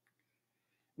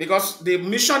 Because the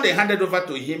mission they handed over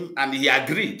to him, and he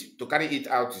agreed to carry it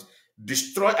out, is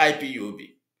destroy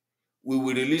IPOB. We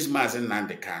will release Mazi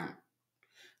Kanu.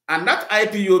 And that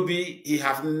IPOB, he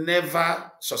have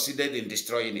never succeeded in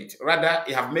destroying it. Rather,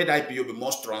 he have made IPOB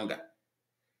more stronger.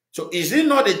 So is it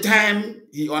not the time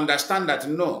he understand that,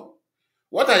 no,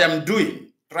 what I am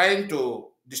doing, trying to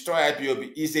destroy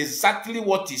IPOB, is exactly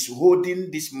what is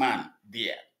holding this man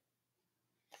there.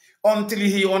 Until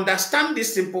he understand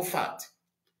this simple fact,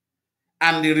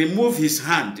 and they remove his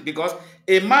hand, because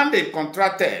a man they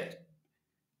contracted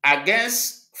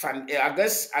against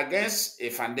a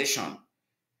foundation,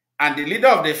 and the leader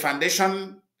of the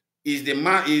foundation is the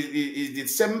man, is the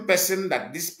same person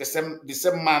that the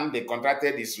same man they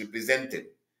contracted is represented.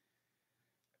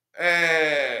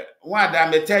 One, I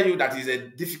may tell you that is a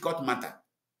difficult matter.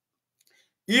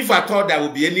 If at all there will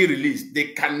be any release,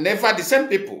 they can never, the same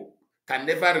people can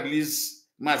never release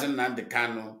Mazi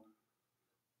Kanu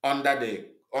under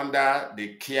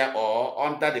the care or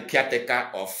under the caretaker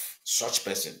of such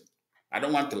person. I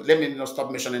don't want to, let me not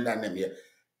stop mentioning that name here.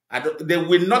 They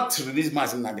will not release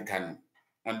Mazi Kanu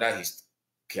under his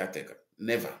caretaker.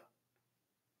 Never.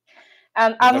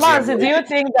 And Mazi, do you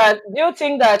think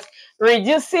that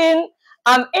reducing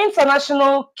an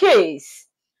international case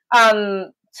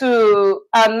and to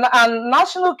an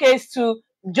national case to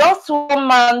just one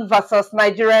man versus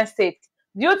Nigerian state.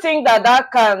 Do you think that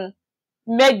that can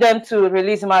make them to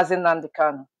release Mazi Nnamdi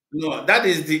Kanu? No, that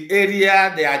is the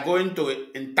area they are going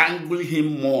to entangle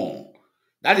him more.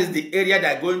 That is the area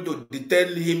they are going to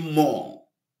detain him more.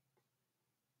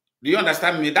 Do you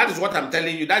understand me? That is what I'm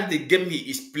telling you. That's the game he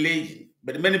is playing.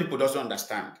 But many people don't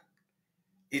understand.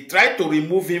 He tried to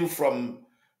remove him from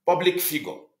public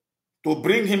figure, to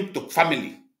bring him to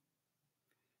family,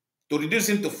 to reduce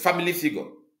him to family figure.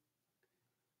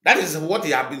 That is what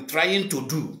he has been trying to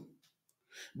do.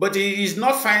 But he is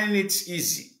not finding it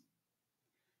easy.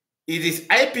 It is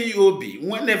IPOB.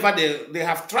 Whenever they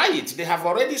have tried it, they have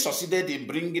already succeeded in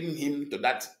bringing him to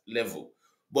that level.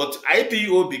 But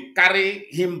IPOB carry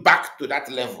him back to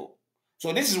that level.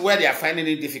 So this is where they are finding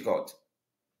it difficult.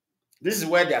 This is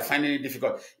where they are finding it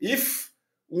difficult. If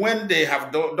when they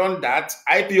have done that,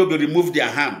 IPOB remove their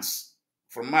hands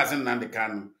from Mazi Nnamdi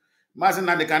Kanu, Mazi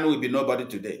Nnamdi Kanu will be nobody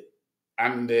today.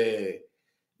 And they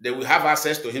will have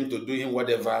access to him to do him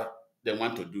whatever they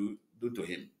want to do to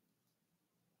him.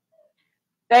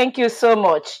 Thank you so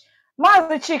much.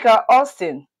 Mazi Chika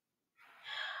Austin,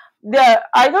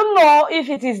 I don't know if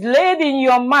it is laid in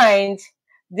your mind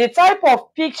the type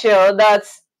of picture that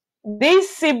these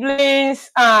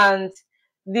siblings and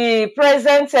the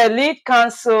present elite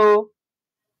council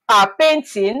are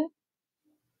painting.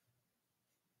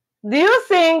 Do you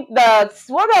think that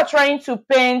what they're trying to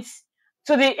paint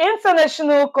to the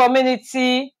international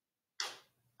community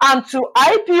and to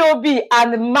IPOB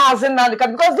and Mazi Nnamdi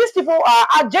Kanu, because these people are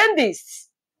agendists,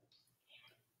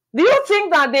 do you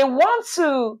think that they want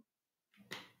to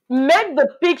make the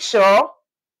picture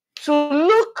to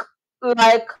look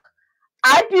like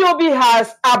IPOB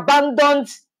has abandoned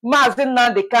Mazi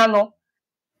Nnamdi Kanu,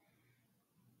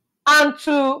 and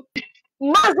to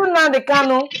Mazi Nnamdi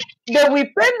Kanu, they will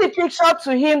paint the picture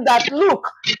to him that, look,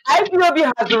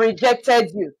 IPOB has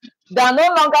rejected you. They are no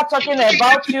longer talking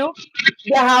about you.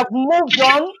 They have moved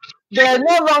on. They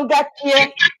no longer care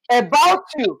about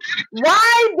you.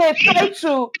 Why they try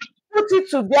to put it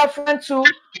to Biafra to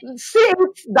see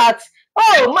it that,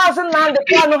 oh, Mazi Nnamdi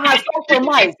Kanu has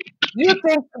compromised. Do you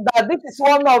think that this is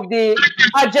one of the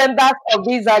agendas of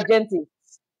these agencies?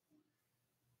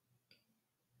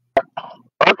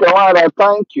 Okay, Wanda,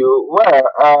 thank you.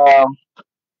 Well,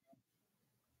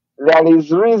 there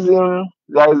is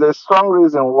a strong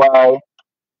reason why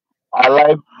I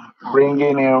like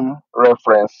bringing in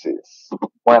references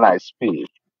when I speak,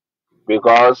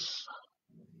 because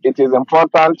it is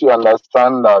important to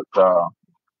understand that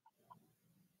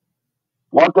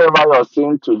whatever you're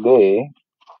seeing today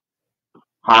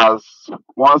has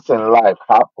once in life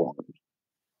happened.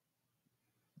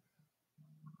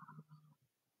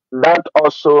 That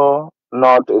also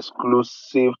not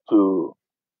exclusive to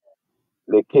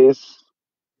the case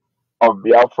of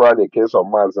Biafra, the case of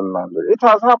Mazi Nnamdi. It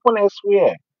has happened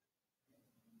elsewhere.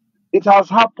 It has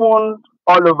happened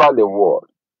all over the world.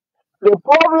 The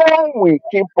problem we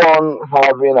keep on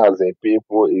having as a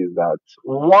people is that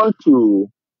we want to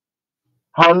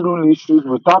handle issues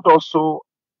without also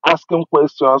asking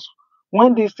questions.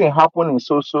 When this thing happened in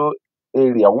social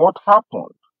area, what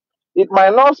happened? It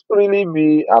might not really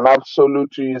be an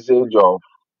absolute usage of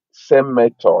same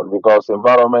method because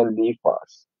environment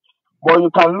differs. But you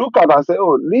can look at and say,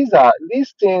 oh,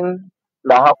 this thing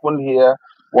that happened here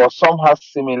was somehow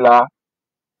similar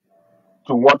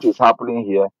to what is happening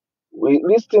here.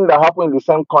 This thing that happened in the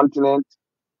same continent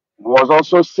was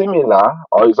also similar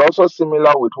or is also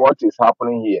similar with what is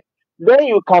happening here. Then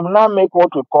you can now make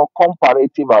what we call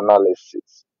comparative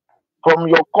analysis. From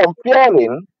your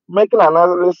comparing, making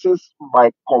analysis by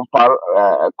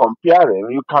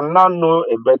comparing, you can now know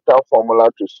a better formula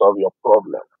to solve your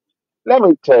problem. Let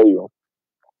me tell you,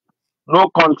 no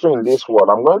country in this world,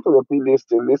 I'm going to repeat this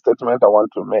statement I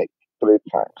want to make 3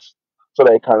 times so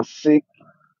that I can seek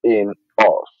in us.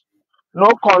 No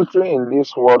country in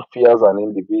this world fears an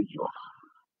individual.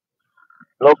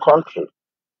 No country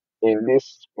in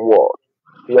this world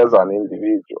fears an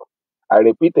individual. I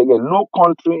repeat again, no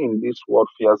country in this world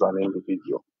fears an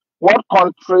individual. What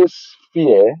countries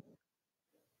fear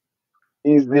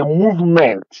is the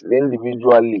movement the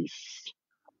individual leads.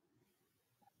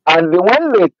 And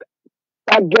when they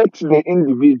target the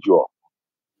individual,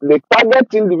 they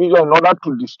target individual in order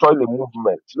to destroy the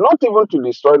movement, not even to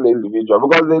destroy the individual,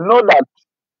 because they know that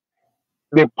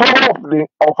the power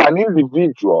of an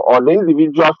individual or the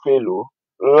individual fellow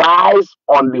lies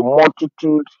on the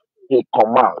multitude he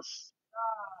commands.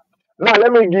 Now,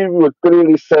 let me give you 3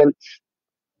 recent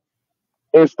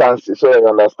instances so you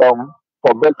understand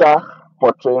for better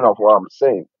portraying of what I'm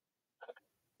saying.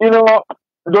 You know,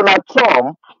 Donald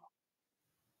Trump,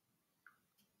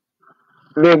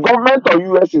 the government of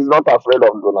US is not afraid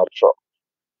of Donald Trump.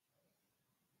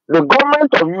 The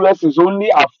government of US is only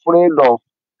afraid of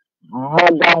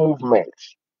MAGA movement.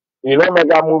 You know,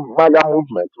 MAGA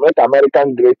movement, Make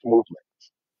American Great movement,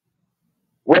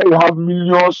 where you have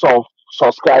millions of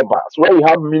subscribers, where you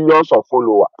have millions of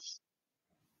followers.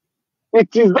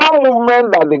 It is that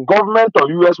movement that the government of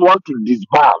US wants to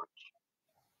disband,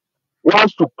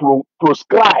 wants to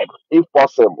proscribe, if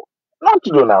possible. Not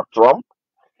Donald Trump.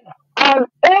 And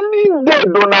any day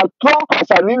Donald Trump as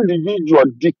an individual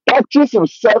detaches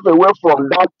himself away from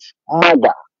that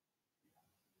MAGA,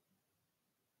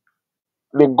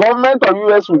 the government of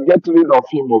US will get rid of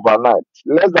him overnight,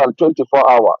 less than 24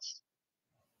 hours,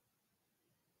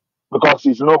 because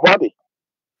he's nobody.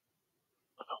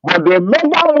 But the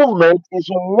MAGA movement is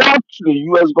what the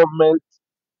US government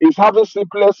is having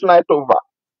sleepless night over.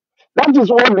 That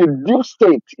is what the deep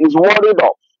state is worried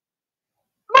of.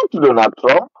 Not Donald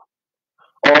Trump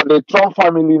or the Trump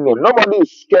family name. Nobody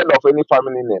is scared of any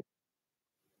family name.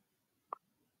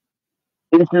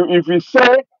 If you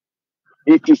say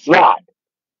it is right,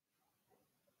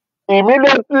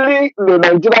 immediately the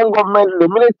Nigerian government, the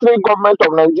military government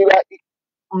of Nigeria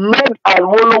made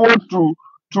Awolowo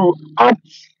to act,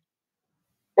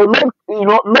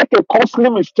 make a costly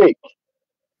mistake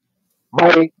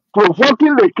by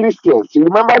provoking the Christians. You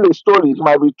remember the story, it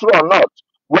might be true or not,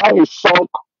 where he sunk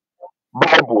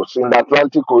Bibles in the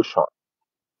Atlantic Ocean.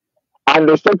 And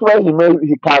the statement he made,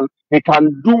 he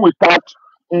can do without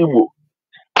evil.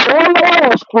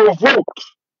 Awolowo was provoked.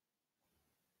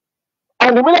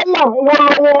 And immediately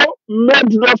Awolowo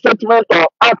made those statement or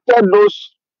acted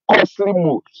those costly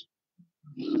moves,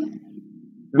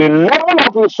 the level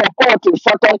of his support in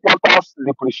certain quarters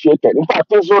depreciated. In fact,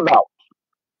 fizzled out.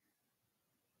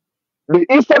 The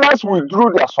Easterners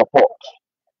withdrew their support.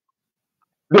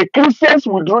 The Christians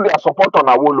withdrew their support on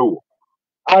Awolowo.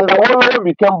 And Awolowo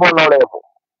became vulnerable.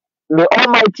 The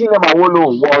almighty name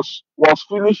Awolowo was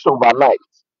finished overnight.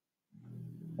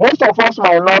 Most of us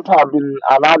might not have been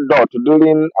an adult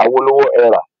during Awolowo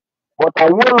era. But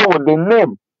Awolowo, the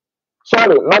name,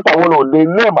 not Awolowo, the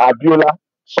name Abiola,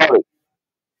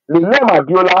 the name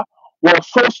Abiola was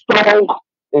so strong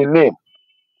a name.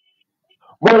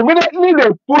 But immediately they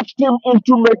pushed him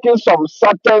into making some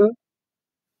certain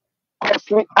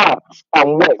costly acts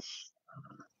and ways,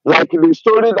 like the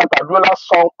story that Abiola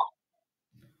sunk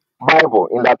Bible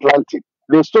in the Atlantic,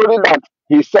 the story that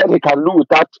he said he can do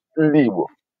without Igbo.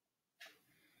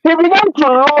 He began to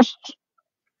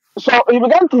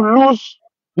lose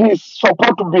his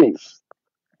support base.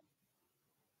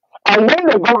 And then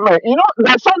the government,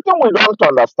 there's something we don't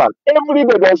understand. Every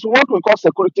day there's what we call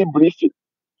security briefing.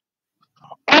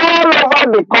 All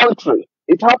over the country,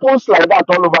 it happens like that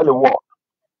all over the world.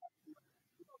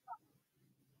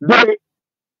 They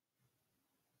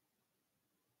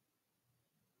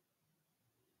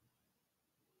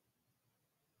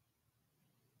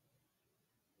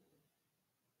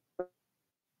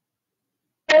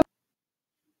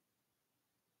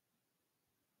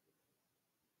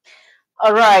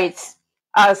All right.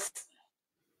 As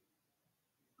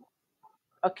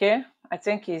okay, I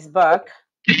think he's back.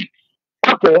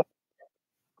 Okay,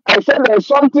 I said there's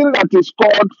something that is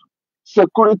called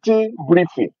security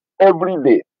briefing every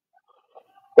day.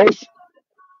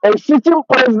 A sitting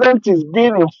president is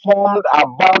being informed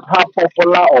about how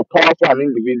popular or powerful an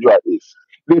individual is.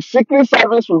 The Secret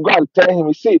Service will go and tell him,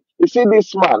 you see this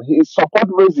man, his support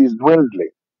base is dwindling,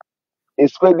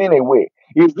 is fading away.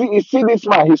 You see this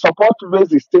man, his support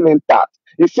base is still intact.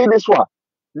 You see this one.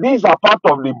 These are part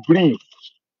of the brief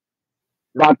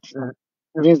that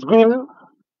is being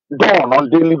done on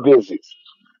daily basis.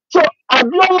 So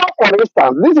Abiola, for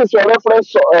instance, this is your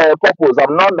reference purpose.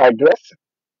 I'm not digressing.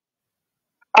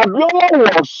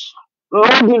 Abiola was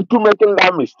lured into making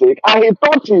that mistake, and he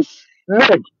thought his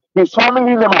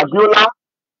family name Abiola,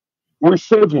 will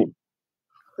save him.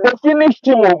 They finished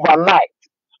him overnight.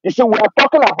 You see, we are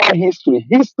talking about history.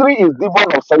 History is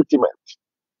devoid of sentiment.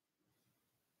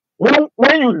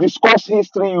 When you discuss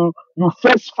history, you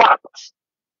face facts,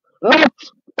 not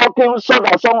talking so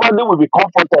that somebody will be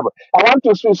comfortable. I want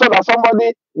to speak so that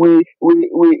somebody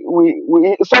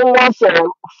someone's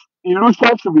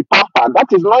illusion should be pampered. That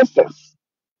is nonsense.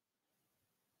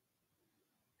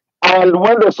 And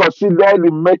when they succeeded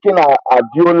in making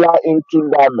Abiola into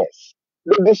that mess,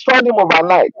 they destroyed him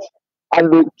overnight.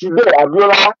 And today,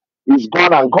 Abiola is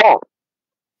gone and gone.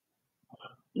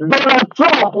 Donald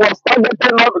Trump was targeted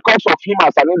not because of him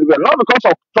as an individual, not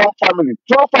because of Trump family.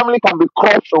 Trump family can be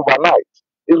crushed overnight.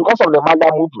 It's because of the MAGA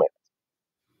movement.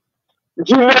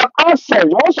 Julian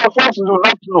Assange, most of us do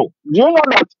not know. Do you know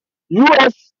that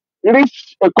US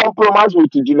reached a compromise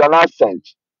with Julian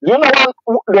Assange? Do you know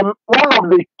one of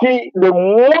the key, the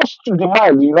most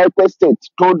demand the United States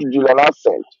told Julian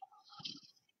Assange?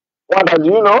 Do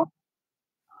you know?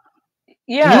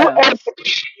 Yeah.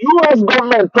 US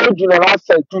government told Julian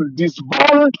Assange to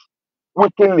disband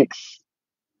WikiLeaks.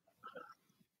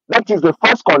 That is the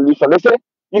first condition. They say,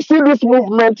 you see this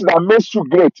movement that makes you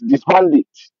great, disband it.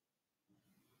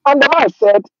 And the man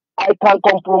said, I can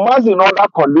compromise in other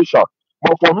conditions,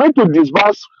 but for me to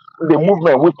disband the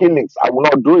movement WikiLeaks, I will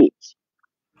not do it.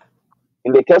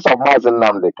 In the case of Mazi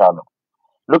Kanu,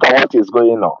 look at what is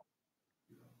going on.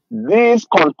 These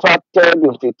contracted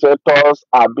infiltrators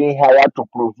are being hired to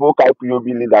provoke IPOB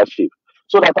leadership,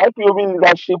 so that IPOB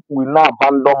leadership will now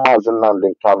abandon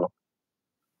Mazi Kanu.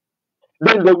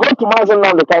 Then they go to Mazi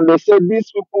Kanu, they say these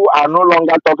people are no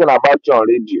longer talking about you on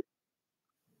radio.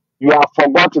 You have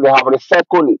forgotten, they have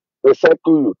recycle you.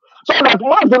 So that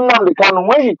Mazi Kanu,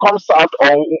 when he comes out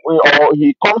or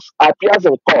he appears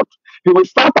in court, he will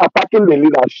start attacking the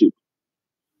leadership.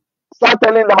 Start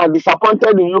telling them I'm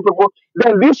disappointed in you people.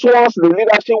 Then this ones, the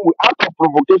leadership will out of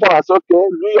provocation and say, okay,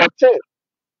 do your thing.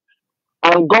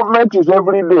 And government is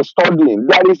every day studying.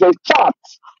 There is a chart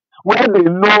where they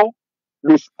know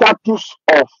the status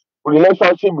of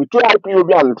relationship between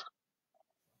IPOB and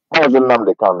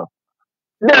Mazi Kanu.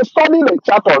 They study the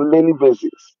chart on daily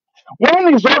basis.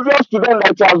 When it's obvious to them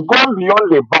that he has gone beyond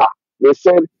the bar, they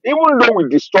said, even though we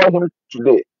destroy him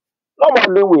today,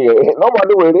 nobody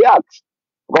will react.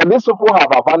 Because these people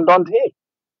have abandoned him.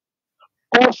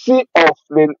 Courtesy of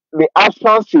the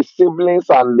actions his siblings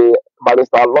and the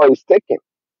barrister law is taking.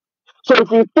 So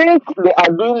if you think they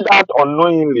are doing that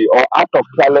unknowingly or out of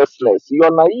carelessness,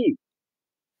 you're naive.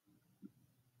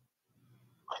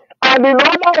 And in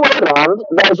other way around,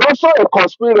 there's also a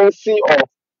conspiracy of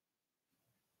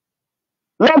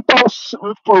let us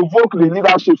provoke the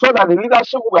leadership so that the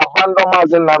leadership will abandon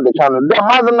Mazi Kanu. Then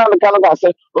Mazi Kanu can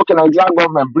say, okay, Nigerian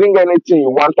government, bring anything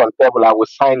you want on table, I will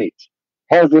sign it.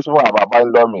 Hence, this will have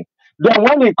abandoned me. Then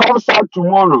when he comes out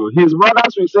tomorrow, his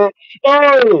brothers will say,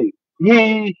 hey,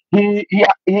 he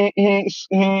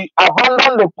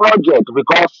abandoned the project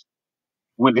because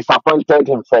we disappointed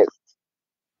him first.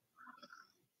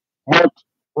 But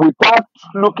without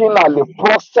looking at the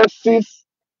processes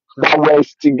that were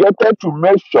instigated to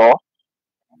make sure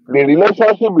the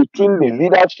relationship between the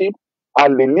leadership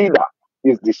and the leader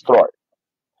is destroyed.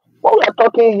 What we are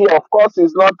talking here, of course,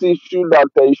 is not the issue that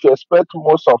you should expect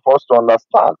most of us to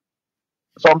understand.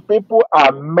 Some people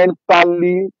are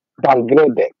mentally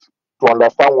downgraded to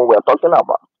understand what we are talking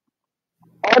about.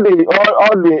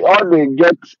 All they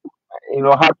get,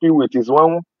 happy with is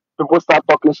when people start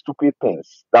talking stupid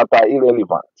things that are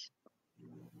irrelevant.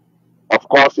 Of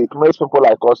course, it makes people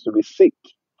like us to be sick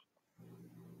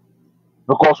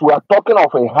because we are talking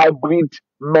of a hybrid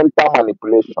mental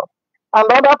manipulation. And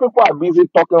other people are busy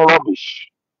talking rubbish,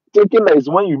 thinking that it's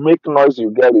when you make noise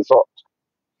you get result.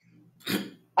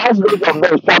 As those of them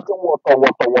shouting water,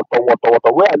 water, water, water,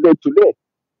 water, where are they today?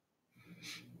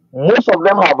 Most of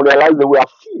them have realized they were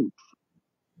fooled.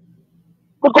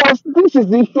 Because this is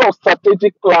the issue of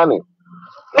strategic planning.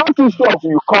 Not the issue of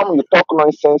you come, you talk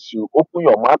nonsense, you open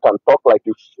your mouth and talk like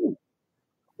a fool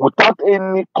without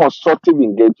any constructive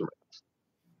engagement.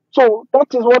 So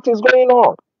that is what is going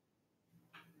on.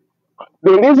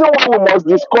 The reason why we must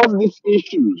discuss these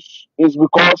issues is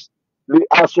because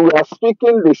as we are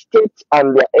speaking, the state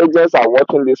and their agents are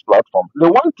watching this platform. They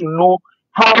want to know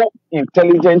how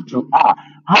intelligent you are,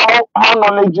 how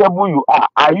knowledgeable you are.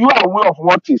 Are you aware of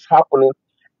what is happening?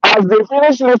 As they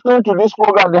finish listening to this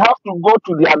program, they have to go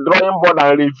to their drawing board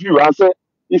and review and say,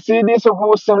 you see, these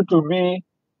people seem to be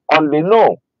on the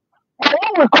know. And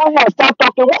when we come here and start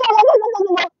talking,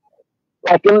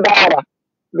 like in Dara,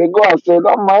 they go and say,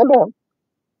 don't mind them.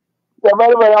 They're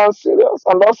very, very unserious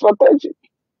and not strategic.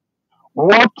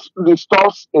 What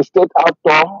disturbs a state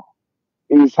actor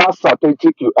is how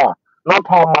strategic you are, not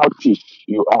how moutish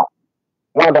you are.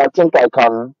 Now, I think I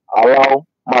can allow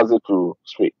Mazi to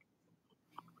speak.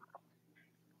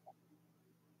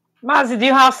 Mazi, do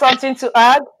you have something to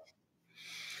add?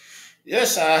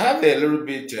 Yes, I have a little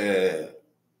bit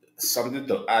something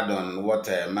to add on what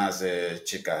Mazi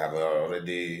Chika have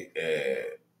already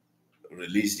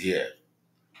released here.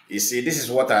 You see, this is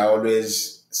what I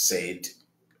always said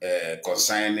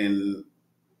concerning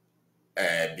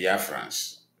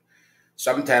Biafrans.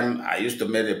 Sometimes I used to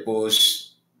make a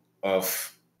post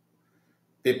of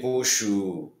people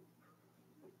should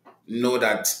know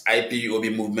that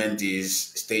IPOB movement is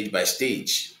stage by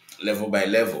stage, level by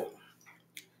level.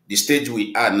 the stage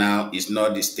we are now is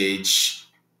not the stage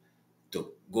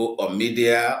to go on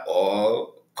media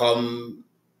or come,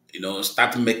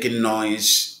 start making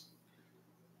noise,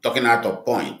 talking out of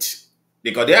point,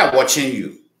 because they are watching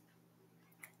you.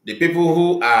 The people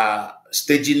who are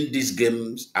staging these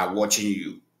games are watching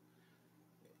you.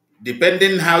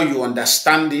 Depending how you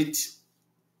understand it,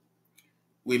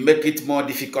 we make it more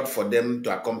difficult for them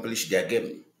to accomplish their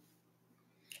game.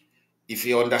 If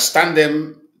you understand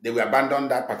them, they will abandon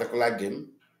that particular game,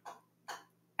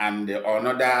 and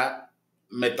another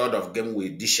method of game will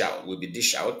be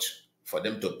dish out for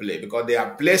them to play, because they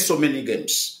have played so many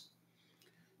games.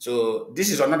 So this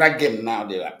is another game now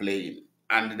they are playing,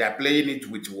 and they are playing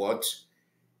it with what?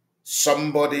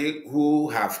 Somebody who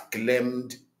have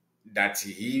claimed that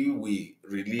he will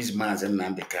release Mazi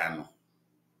Kanu.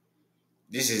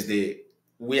 This is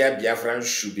where Biafrans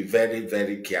should be very,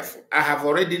 very careful. I have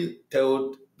already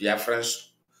told Biafrans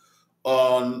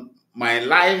on my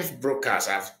live broadcast,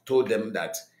 I've told them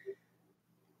that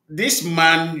this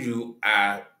man you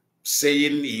are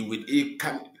saying he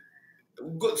can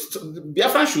go,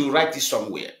 Biafran should write it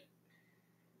somewhere.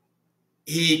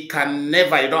 He don't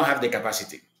have the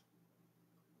capacity.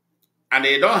 And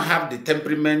they don't have the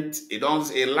temperament,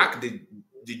 they lack the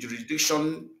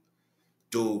jurisdiction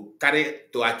to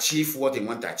achieve what they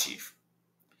want to achieve.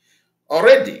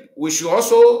 Already, we should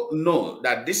also know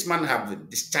that this man have been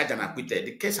discharged and acquitted.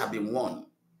 The case have been won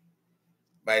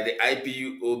by the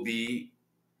IPOB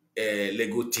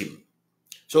legal team.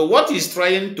 So what he's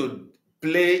trying to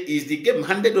play is the game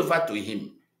handed over to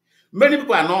him. Many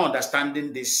people are not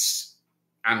understanding this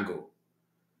angle.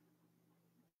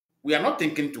 We are not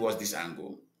thinking towards this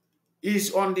angle.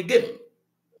 He's on the game.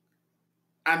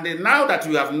 And then now that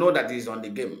we have known that he's on the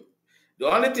game,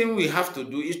 the only thing we have to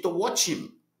do is to watch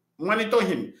him, monitor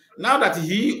him. Now that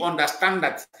he understands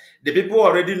that the people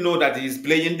already know that he's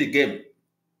playing the game,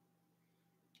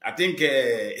 I think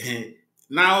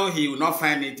now he will not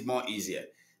find it more easier.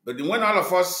 But when all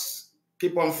of us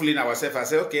keep on fooling ourselves and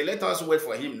say, okay, let us wait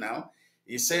for him now.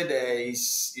 He said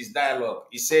his dialogue.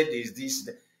 He said is this.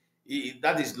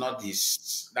 That is not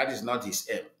his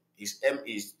aim. His aim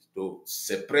is to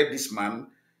separate this man,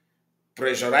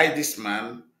 pressurize this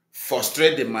man,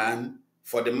 frustrate the man,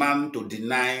 for the man to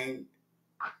deny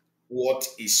what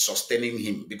is sustaining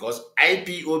him. Because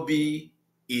IPOB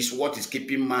is what is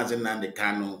keeping Mazi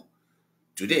Kanu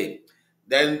today.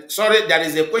 Then, sorry, there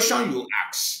is a question you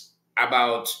asked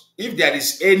about if there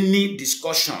is any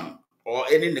discussion or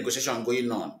any negotiation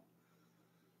going on.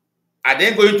 Are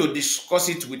they going to discuss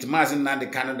it with Mazi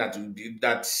Kanu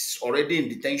that's already in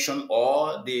detention,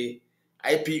 or the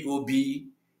IPOB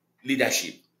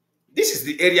leadership? This is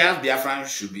the area Biafrans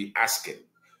should be asking.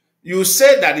 You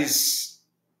say that is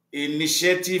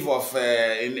initiative of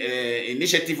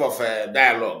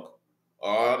dialogue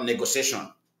or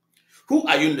negotiation. Who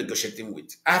are you negotiating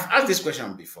with? I have asked this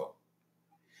question before.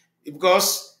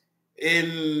 Because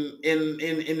in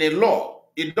a law,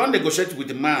 you don't negotiate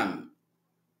with a man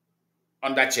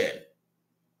on that chair.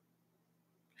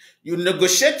 You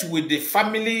negotiate with the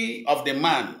family of the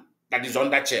man that is on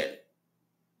that chair.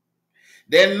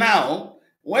 Then now,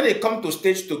 when they come to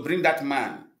stage to bring that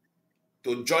man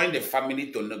to join the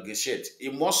family to negotiate, he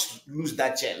must lose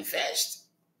that chair first.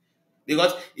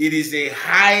 Because it is a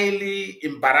highly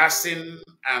embarrassing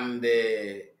and,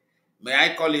 may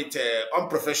I call it,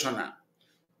 unprofessional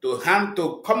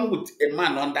to come with a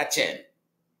man on that chair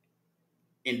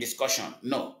in discussion.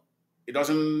 No, it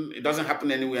doesn't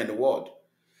happen anywhere in the world.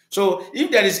 So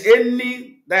if there is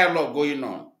any dialogue going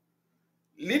on,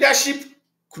 leadership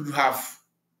could have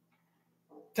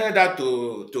told that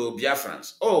to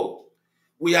Biafrans. Oh,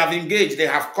 we have engaged, they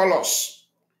have called us,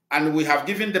 and we have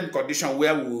given them condition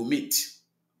where we will meet.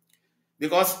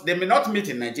 Because they may not meet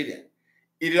in Nigeria.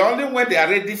 It is only when they are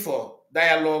ready for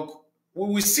dialogue,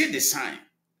 we will see the sign.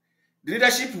 The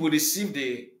leadership will receive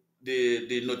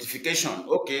the notification.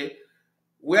 Okay,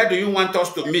 where do you want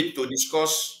us to meet to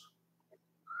discuss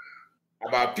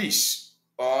about peace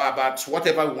or about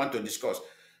whatever we want to discuss?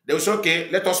 They will say, okay,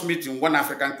 let us meet in one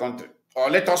African country, or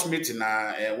let us meet in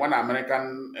one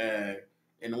American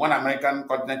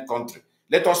continent country.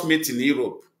 Let us meet in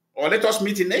Europe, or let us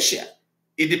meet in Asia.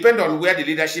 It depends on where the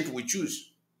leadership will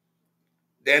choose.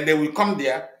 Then they will come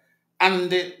there, and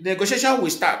the negotiation will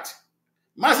start.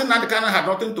 Mazi Kanu had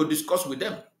nothing to discuss with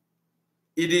them.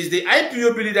 It is the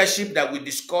IPOB leadership that will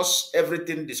discuss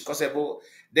everything discussable,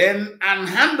 then and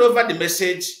hand over the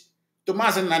message to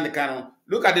Mazi Kanu.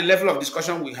 Look at the level of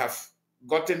discussion we have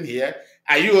gotten here.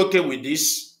 Are you okay with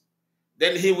this?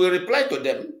 Then he will reply to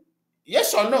them,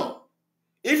 yes or no.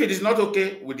 If it is not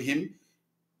okay with him,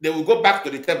 they will go back to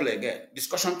the table again.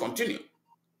 Discussion continue.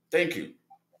 Thank you.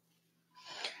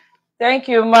 Thank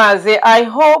you, Mazi. I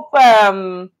hope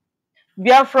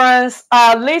Biafrans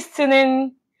are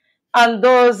listening, and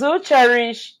those who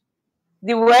cherish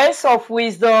the words of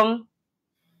wisdom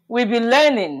will be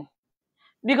learning.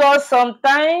 Because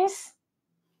sometimes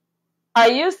I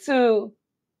used to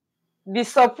be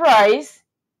surprised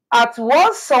at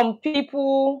what some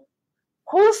people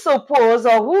who suppose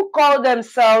or who call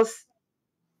themselves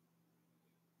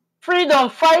freedom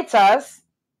fighters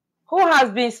who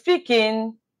has been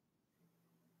speaking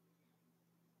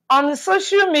on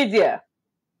social media,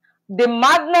 the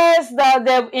madness that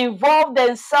they've involved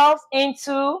themselves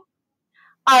into,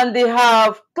 and they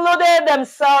have clothed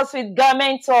themselves with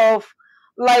garments of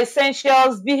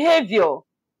licentious behavior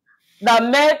that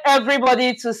made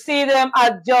everybody to see them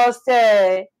as just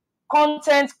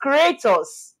content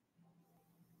creators.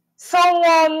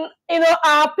 Someone,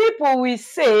 our people will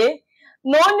say,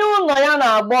 no new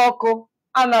noyana boko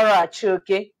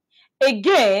anarachoke.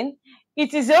 Again,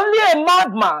 it is only a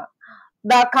madman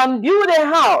that can build a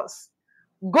house,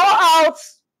 go out,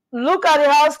 look at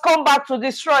the house, come back to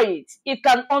destroy it. It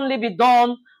can only be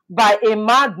done by a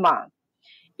madman.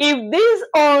 If these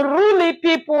unruly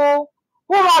people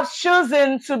who have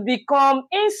chosen to become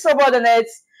insubordinate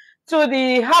to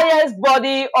the highest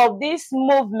body of this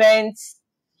movement,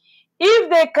 if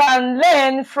they can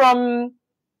learn from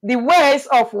the ways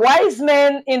of wise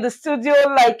men in the studio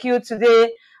like you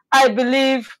today, I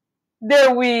believe they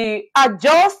will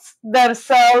adjust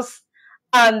themselves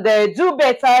and do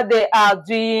better they are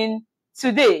doing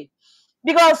today.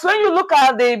 Because when you look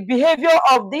at the behavior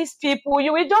of these people,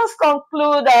 you will just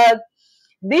conclude that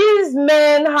these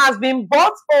men has been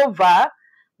bought over.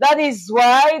 That is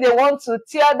why they want to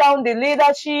tear down the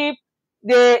leadership.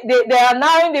 They are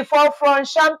now in the forefront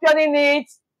championing it,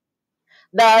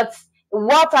 that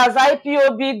what has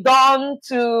IPOB done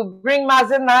to bring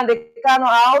Mazi Kanu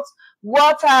out?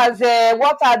 What are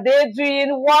they doing?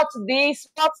 What this?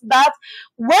 What that?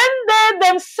 When they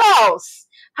themselves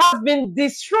have been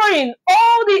destroying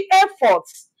all the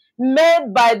efforts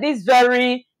made by this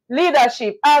very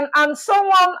leadership. And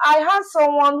I had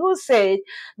someone who said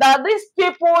that these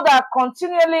people that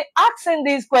continually asking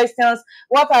these questions,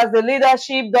 what has the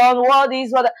leadership done? What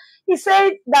is what? He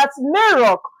said that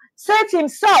Merok set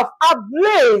himself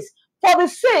ablaze for the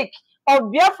sake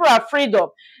of Biafra freedom.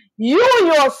 You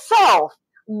yourself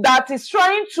that is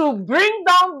trying to bring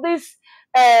down this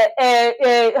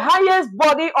highest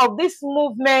body of this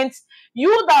movement,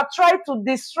 you that try to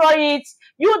destroy it,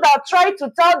 you that try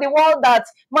to tell the world that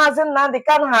Mazi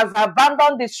Kanu has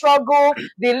abandoned the struggle,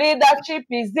 the leadership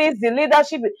is this, the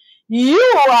leadership is...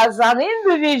 You as an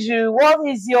individual, what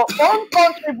is your own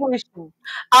contribution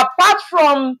apart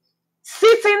from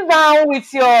sitting down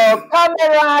with your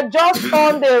camera just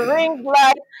on the ring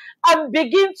light and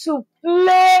begin to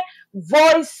play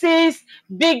voices,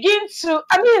 begin to,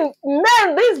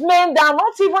 men, these men, they are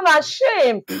not even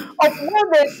ashamed of what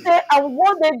they say and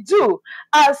what they do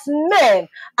as men.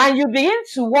 And you begin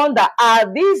to wonder,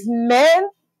 are these men?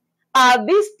 Are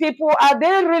these people, are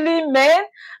they really men?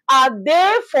 Are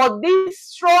they for this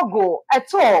struggle at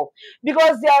all?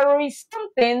 Because there is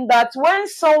something that when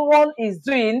someone is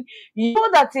doing, you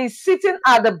that is sitting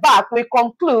at the back will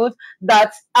conclude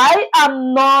that I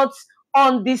am not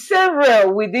on the same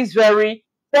rail with this very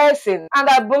person. And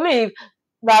I believe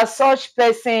that such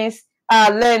persons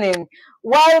are learning.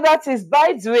 While that is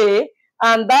by the way,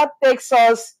 and that takes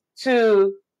us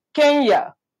to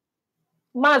Kenya.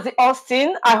 Mazi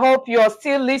Austin, I hope you're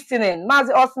still listening.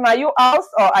 Mazi Austin, are you out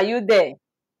or are you there?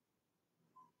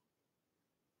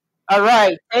 All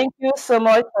right. Thank you so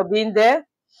much for being there.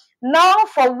 Now,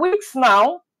 for weeks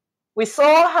now, we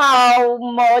saw how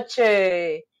much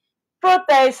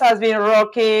protest has been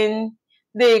rocking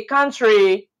the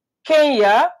country,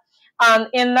 Kenya, and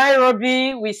in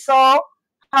Nairobi, we saw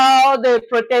how the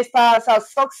protesters have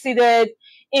succeeded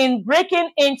in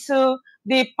breaking into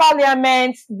the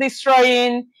parliament,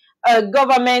 destroying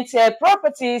government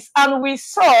properties, and we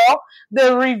saw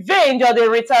the revenge or the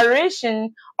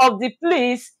retaliation of the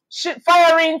police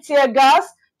firing tear gas,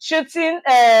 shooting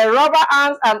rubber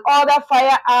arms and other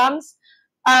firearms.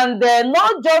 And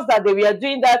not just that they were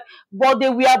doing that, but they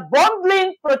were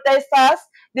bundling protesters,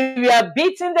 they were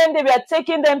beating them, they were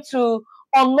taking them to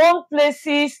unknown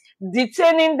places,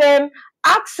 detaining them,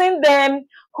 asking them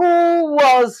who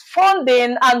was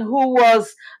funding and who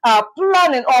was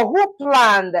planning, or who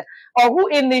planned or who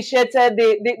initiated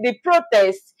the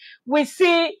protest. We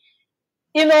see,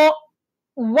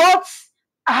 what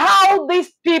how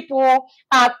these people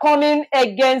are coming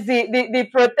against the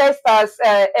protesters,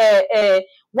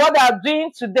 what they are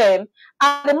doing to them.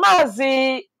 And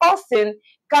Mazi Austin,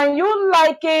 can you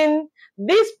liken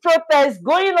this protest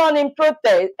going on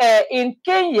in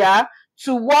Kenya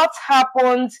to what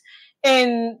happened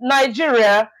in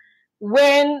Nigeria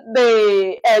when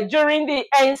during the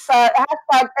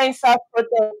 #EndSARS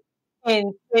protest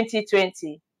in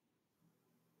 2020?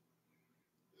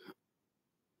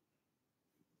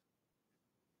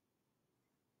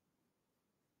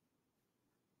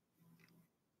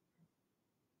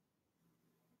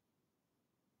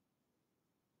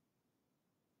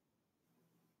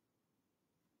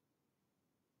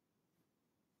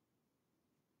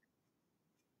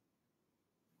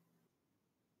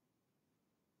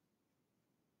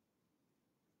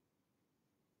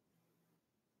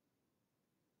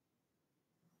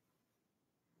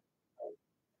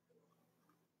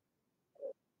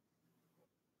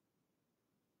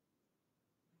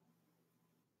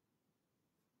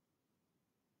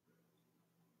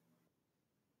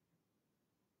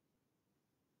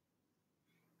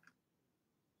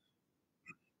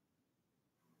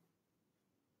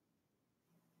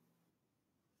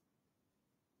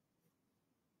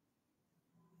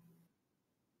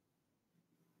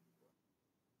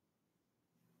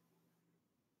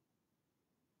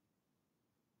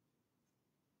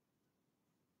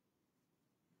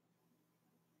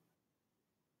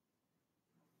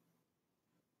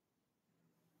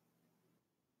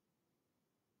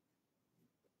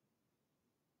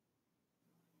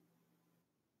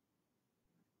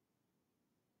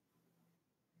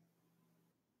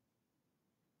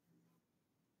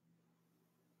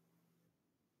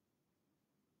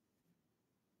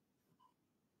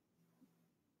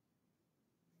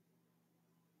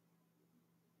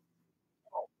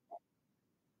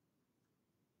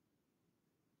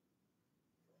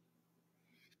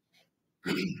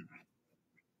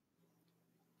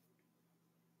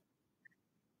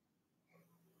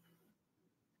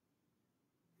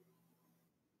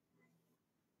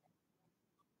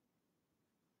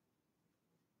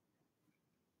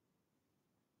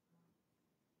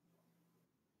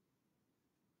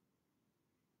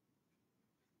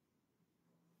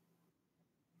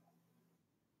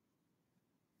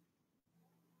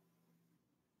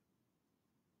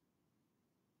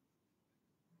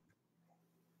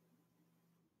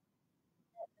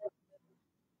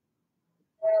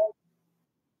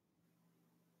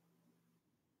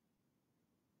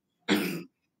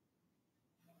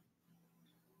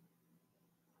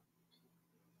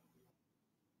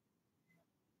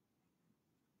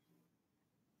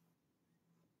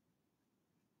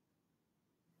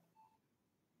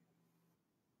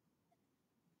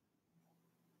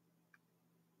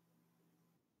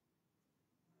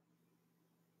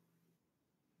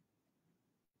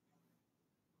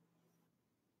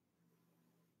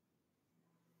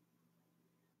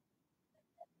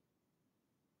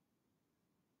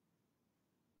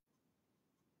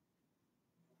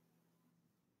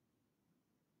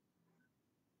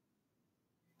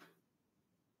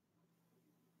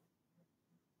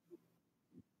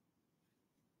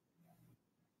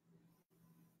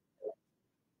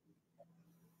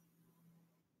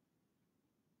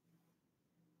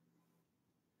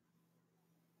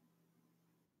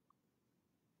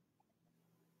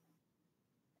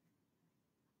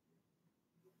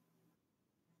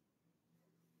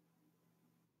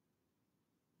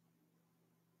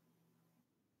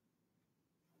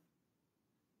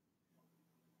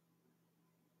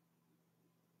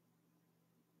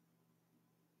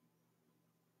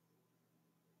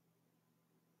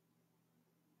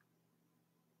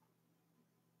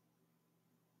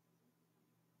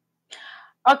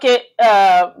 Okay,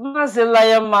 Mazi No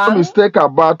Lionman. mistake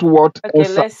about what Okay,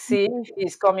 EndSARS, let's see if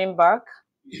he's coming back.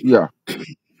 yeah.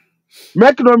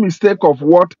 Make no mistake of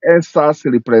what EndSARS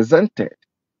represented.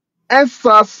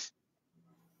 EndSARS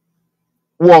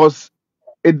was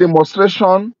a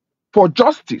demonstration for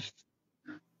justice,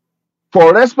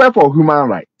 for respect for human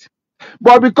rights.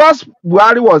 But because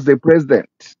Buhari was the president,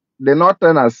 the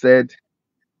Northerners said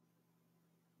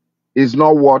it's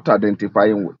not worth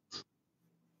identifying with.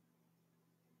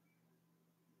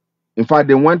 In fact,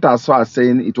 they went as far as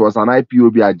saying it was an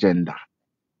IPOB agenda.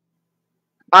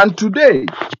 And today,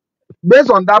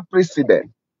 based on that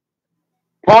precedent,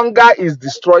 hunger is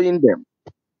destroying them.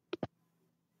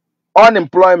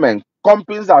 Unemployment,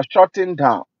 companies are shutting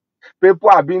down. People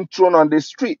are being thrown on the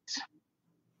street.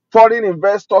 Foreign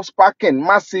investors packing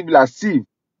massively as if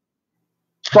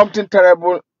something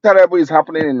terrible is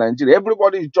happening in Nigeria.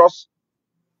 Everybody is just,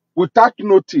 without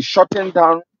notice, shutting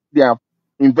down their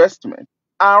investment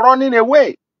and running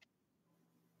away.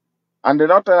 And the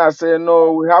Northerners say,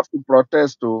 no, we have to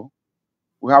protest, oh,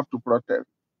 we have to protest.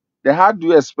 Then how do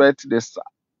you expect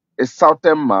a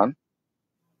Southern man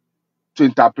to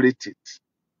interpret it?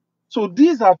 So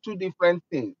these are two different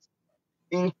things.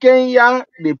 In Kenya,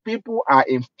 the people are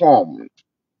informed.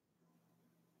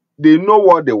 They know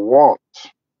what they want.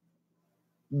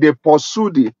 They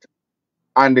pursued it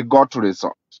and they got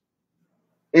results.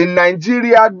 In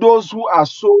Nigeria, those who are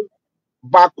so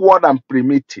backward and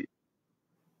primitive,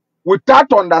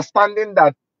 without understanding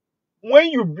that when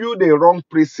you build a wrong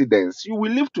precedence, you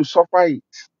will live to suffer it.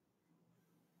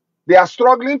 They are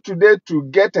struggling today to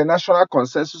get a national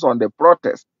consensus on the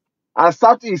protest. And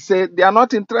Southeast say they are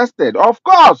not interested. Of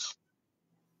course,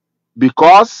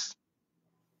 because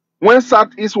when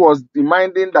Southeast was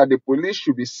demanding that the police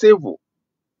should be civil,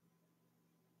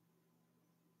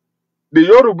 the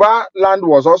Yoruba land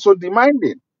was also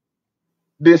demanding.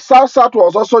 The South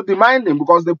was also demanding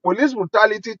because the police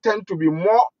brutality tend to be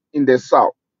more in the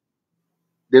South.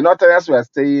 The Northerners were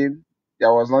saying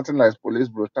there was nothing like police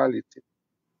brutality.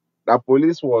 The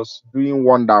police was doing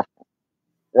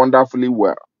wonderfully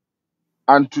well.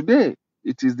 And today,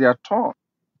 it is their turn.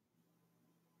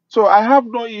 So I have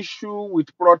no issue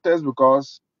with protest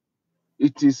because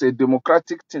it is a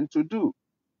democratic thing to do.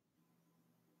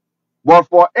 But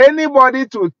for anybody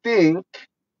to think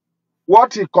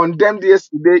what he condemned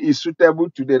yesterday is suitable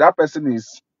today, that person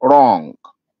is wrong.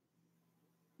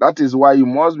 That is why you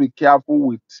must be careful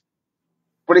with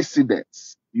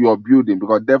precedents you are building,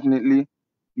 because definitely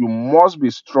you must be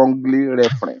strongly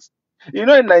referenced. You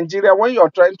know, in Nigeria, when you're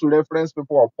trying to reference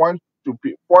people or point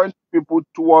people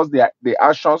towards the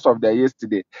actions of their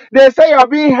yesterday, they say you're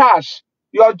being harsh,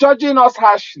 you're judging us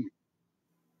harshly.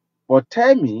 But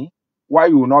tell me why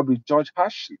you will not be judged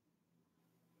harshly.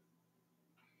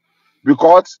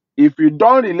 Because if you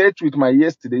don't relate with my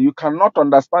yesterday, you cannot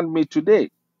understand me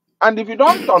today. And if you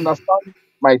don't understand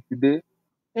my today,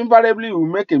 invariably you will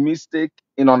make a mistake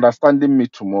in understanding me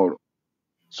tomorrow.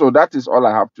 So that is all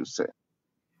I have to say.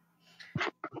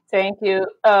 Thank you.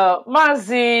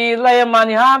 Mazi Lionman,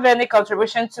 you have any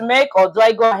contribution to make, or do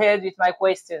I go ahead with my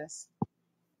questions?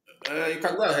 You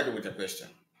can go ahead with the question.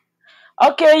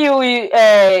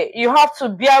 Okay, you have to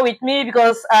bear with me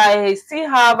because I still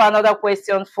have another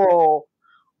question for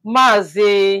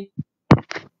Mazi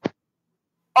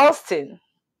Austin.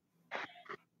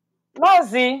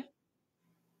 Mazi,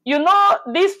 you know,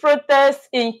 this protest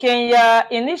in Kenya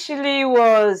initially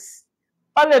was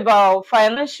all about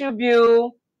financial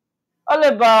bill, all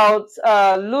about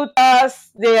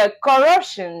looters, the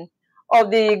corruption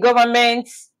of the government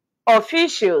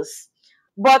officials.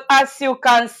 But as you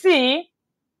can see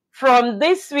from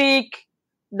this week,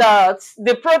 that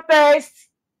the protest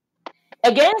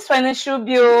against financial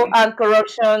bill and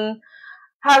corruption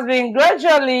has been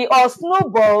gradually or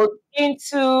snowballed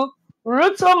into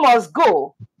Ruto must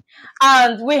go.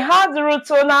 And we had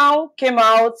Ruto now came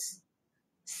out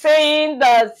saying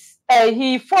that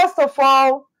he first of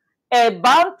all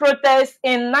banned protests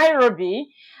in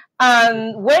Nairobi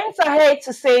and went ahead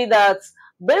to say that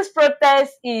this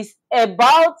protest is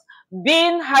about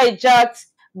being hijacked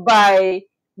by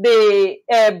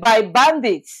by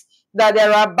bandits, that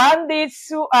there are bandits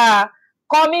who are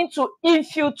coming to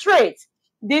infiltrate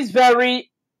this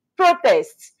very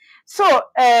protest. So,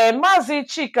 Mazi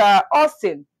Chika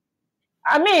Austin,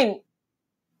 I mean,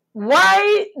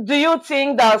 why do you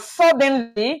think that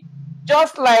suddenly,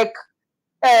 just like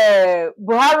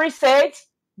Buhari said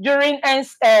during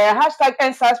hashtag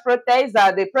NSAS protest,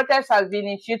 that the protest has been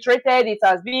infiltrated, it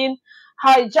has been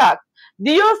hijacked?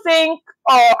 Do you think,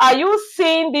 or are you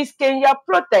seeing this Kenya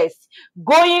protest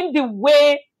going the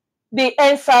way the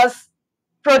NSAS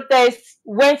protest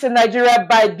went in Nigeria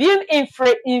by being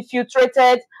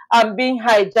infiltrated and being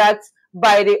hijacked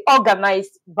by the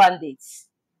organized bandits?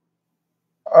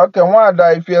 Okay,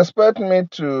 Wanda, if you expect me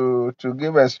to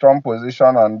give a strong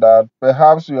position on that,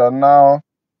 perhaps you are now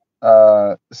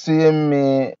seeing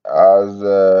me as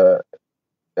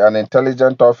an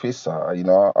intelligent officer, you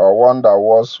know, or one that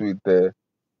works with the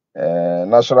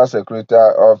National Security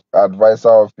of Advisor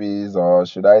Office, or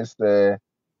should I say,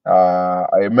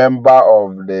 a member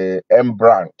of the M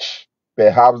branch.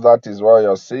 Perhaps that is what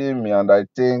you're seeing me, and I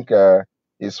think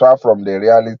it's far from the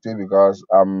reality because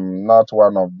I'm not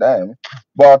one of them.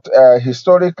 But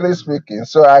historically speaking,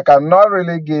 so I cannot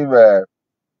really give a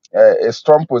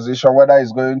strong position whether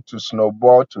it's going to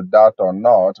snowball to that or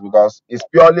not, because it's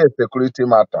purely a security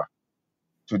matter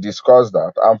to discuss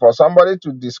that. And for somebody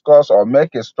to discuss or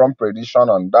make a strong prediction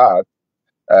on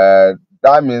that,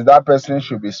 that means that person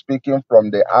should be speaking from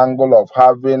the angle of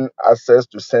having access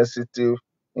to sensitive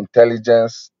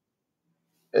intelligence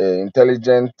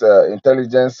intelligence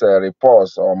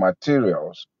reports or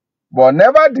materials. But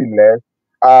nevertheless,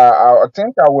 I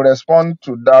think I will respond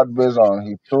to that based on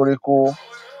historical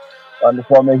and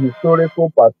from a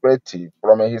historical perspective.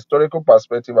 From a historical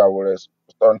perspective, I will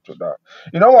respond to that.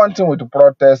 You know, one thing with the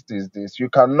protest is this: you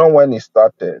can know when it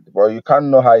started, but you can't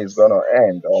know how it's gonna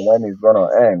end or when it's gonna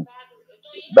end.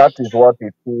 That is what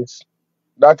it is.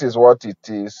 That is what it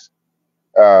is.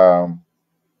 Um,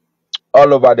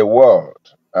 all over the world.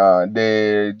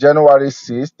 The January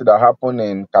 6th that happened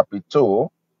in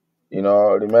Capitol, you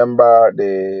know, remember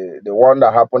the one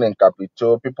that happened in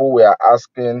Capitol, people were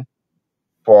asking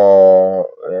for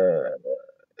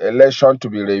election to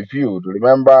be reviewed.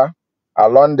 Remember,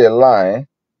 along the line,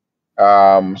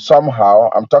 somehow,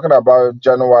 I'm talking about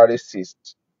January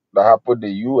 6th that happened in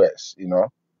the US, you know,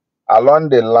 along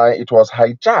the line, it was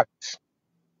hijacked.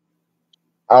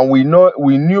 And we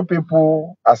knew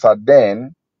people as at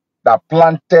then that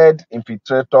planted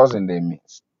infiltrators in the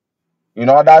midst in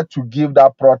order to give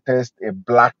that protest a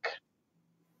black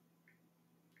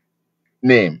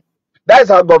name. That's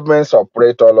how governments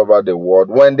operate all over the world.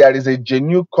 When there is a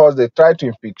genuine cause, they try to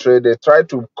infiltrate, they try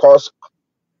to cause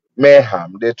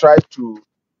mayhem, they try to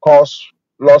cause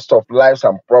loss of lives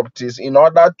and properties in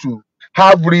order to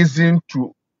have reason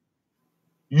to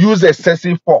use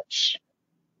excessive force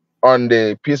on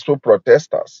the peaceful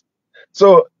protesters.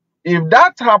 So if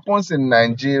that happens in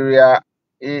Nigeria,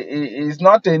 it's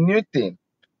not a new thing.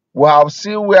 We have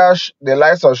seen where the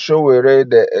likes of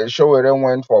Showere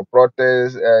went for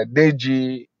protest.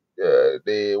 Deji,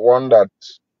 the one that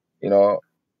you know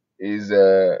is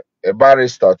a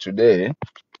barrister today.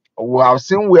 We have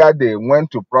seen where they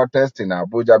went to protest in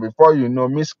Abuja. Before you know,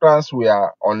 miscreants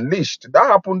were unleashed. That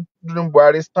happened during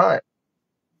Buhari's time.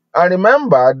 And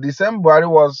remember, the same Buhari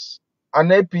was an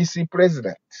APC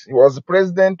president. He was the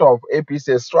president of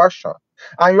APC extraction.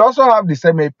 And you also have the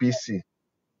same APC.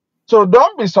 So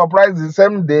don't be surprised the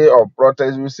same day of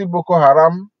protest, you will see Boko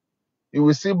Haram, you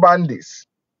will see bandits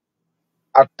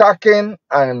attacking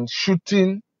and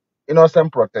shooting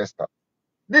innocent protesters.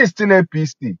 This is still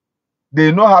APC.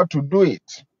 They know how to do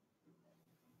it.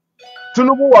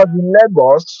 Tinubu was in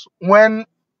Lagos when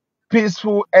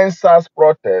peaceful NSAS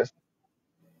protest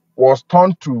was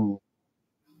turned to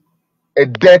a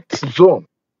death zone.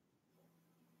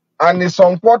 And in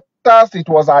some quarters, it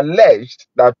was alleged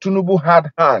that Tinubu had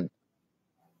hand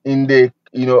in the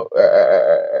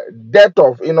death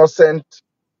of innocent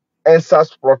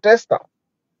NSAS protesters.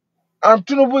 And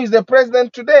Tinubu is the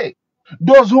president today.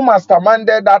 Those who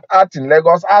masterminded that act in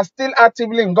Lagos are still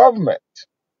actively in government.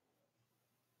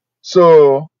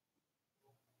 So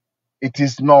it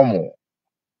is normal.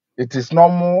 It is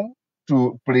normal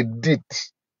to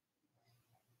predict.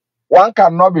 One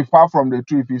cannot be far from the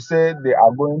truth if you say they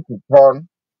are going to turn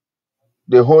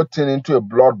the whole thing into a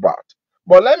bloodbath.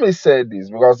 But let me say this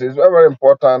because it's very, very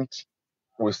important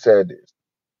we say this.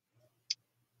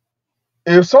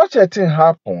 If such a thing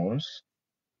happens,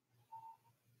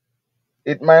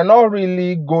 it might not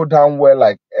really go down well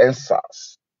like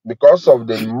NSAS because of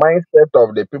the mindset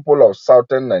of the people of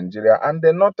southern Nigeria and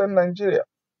the northern Nigeria.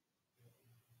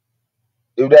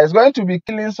 If there's going to be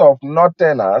killings of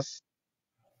northerners,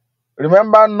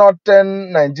 remember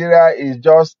northern Nigeria is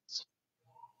just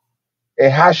a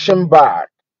hashing bag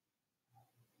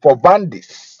for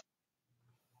bandits.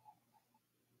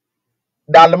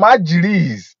 The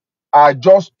Almajiris are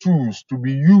just tools to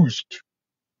be used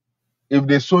if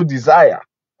they so desire.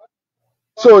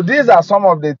 So these are some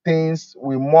of the things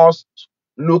we must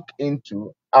look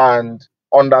into and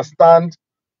understand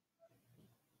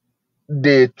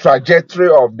the trajectory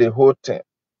of the whole thing.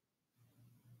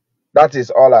 That is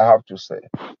all I have to say.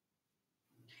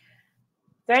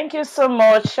 Thank you so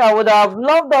much. I would have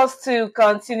loved us to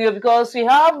continue because we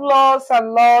have lots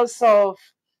and lots of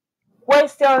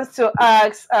questions to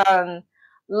ask and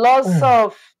lots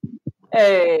of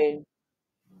uh,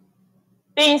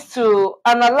 things to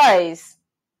analyze.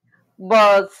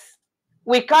 But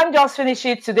we can't just finish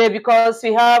it today because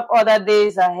we have other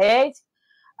days ahead.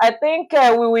 I think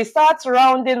we will start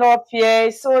rounding up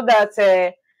here so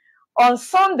that on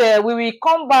Sunday, we will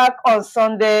come back on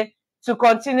Sunday to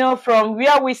continue from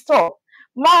where we stop.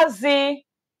 Mazi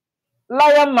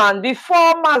Lionman,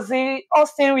 before Mazi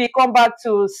Austin will come back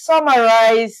to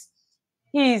summarize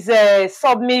his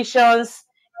submissions,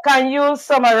 can you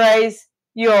summarize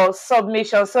your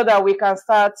submission so that we can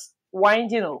start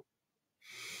winding up?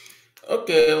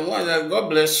 Okay, well, God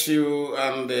bless you.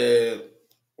 And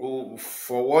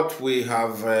for what we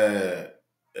have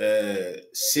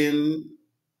seen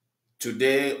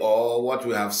today or what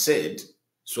we have said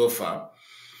so far,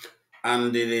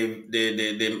 and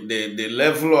the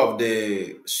level of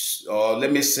the, or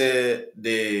let me say,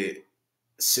 the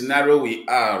scenario we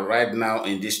are right now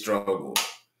in this struggle,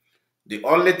 the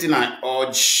only thing I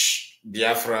urge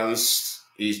Biafrans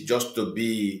is just to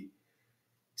be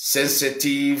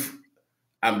sensitive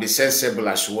and be sensible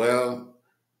as well.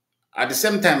 At the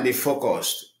same time, be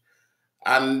focused.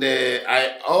 And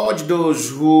I urge those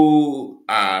who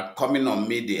are coming on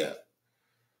media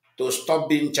to stop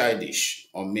being childish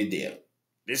on media.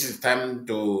 This is time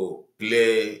to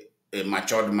play a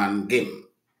matured man game,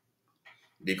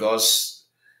 because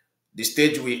the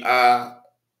stage we are,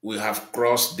 we have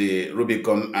crossed the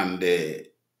Rubicon, and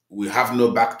we have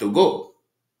no back to go.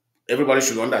 Everybody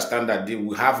should understand that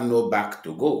we have no back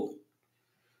to go.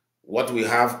 What we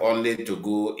have only to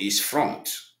go is front.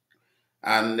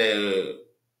 And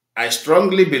I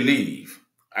strongly believe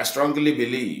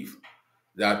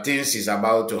that things is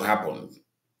about to happen.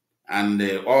 And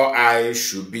all eyes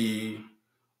should be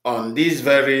on this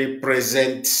very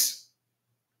present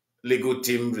legal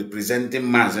team representing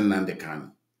Mazi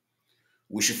Kanu.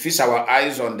 We should fix our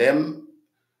eyes on them.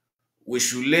 We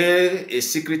should lay a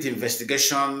secret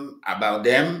investigation about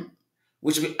them.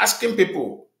 We should be asking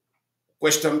people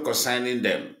questions concerning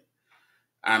them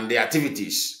and the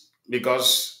activities,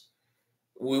 because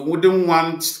we wouldn't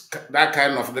want that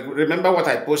kind of. Remember what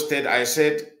I posted? I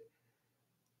said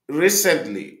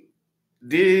recently,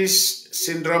 this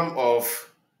syndrome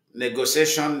of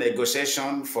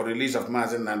negotiation for release of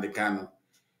Mazi Kanu,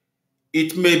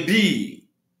 it may be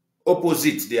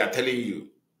opposite. They are telling you,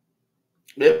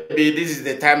 maybe this is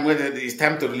the time when it is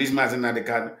time to release Mazi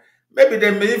Kanu. Maybe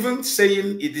they may even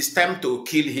saying it is time to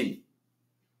kill him.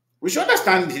 We should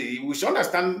understand. We should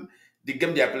understand the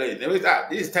game they are playing.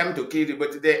 This is time to kill him,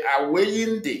 but they are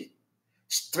weighing the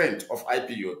strength of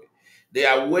IPOB. They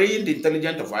are weighing the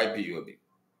intelligence of IPOB.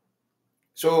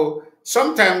 So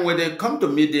sometimes when they come to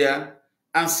media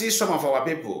and see some of our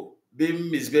people being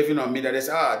misbehaving on media, they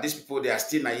say, these people, they are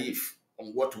still naive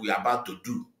on what we are about to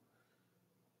do.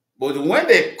 But when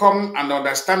they come and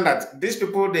understand that these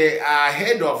people, they are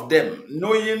ahead of them,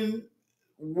 knowing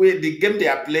where the game they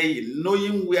are playing,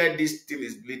 knowing where this thing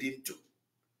is leading to,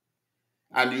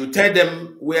 and you tell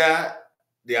them where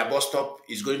their bus stop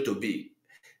is going to be,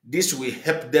 this will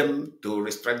help them to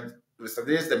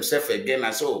restrategize themselves again.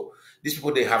 And so these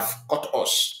people, they have caught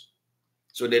us,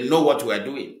 so they know what we are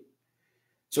doing.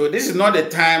 So this is not the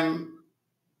time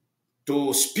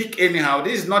to speak anyhow.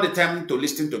 This is not the time to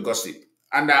listen to gossip.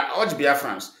 And I urge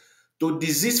Biafrans to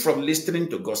desist from listening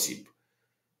to gossip.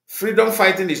 Freedom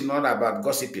fighting is not about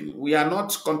gossiping. We are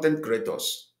not content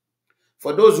creators.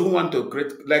 For those who want to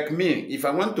create, like me, if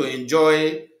I want to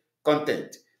enjoy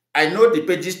content, I know the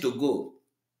pages to go.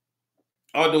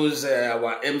 All those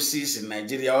our MCs in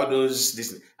Nigeria, all those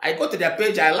this. I go to their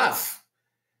page, I laugh.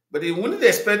 But you wouldn't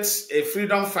expect a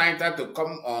freedom fighter to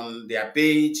come on their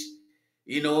page,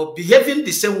 behaving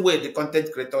the same way the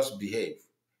content creators behave.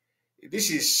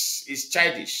 This is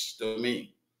childish to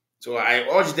me. So I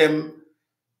urge them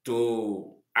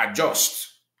to adjust,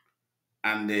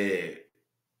 and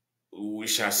we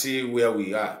shall see where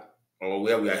we are or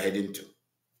where we are heading to.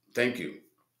 Thank you.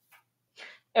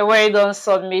 A well done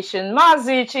submission.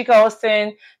 Mazi Chika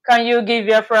Austin, can you give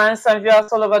your friends and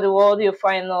viewers all over the world your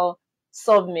final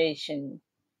submission?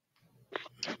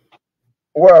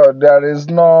 Well, there is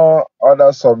no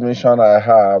other submission I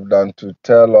have than to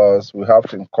tell us we have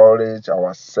to encourage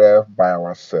ourselves by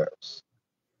ourselves.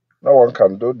 No one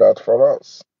can do that for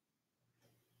us.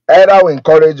 Either we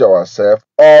encourage ourselves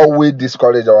or we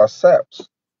discourage ourselves.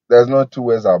 There's no two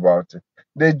ways about it.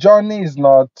 The journey is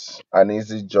not an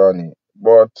easy journey,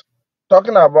 but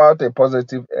talking about a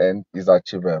positive end is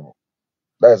achievable.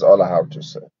 That is all I have to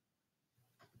say.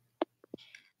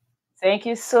 Thank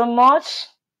you so much,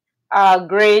 our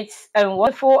great and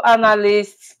wonderful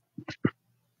analysts.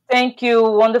 Thank you,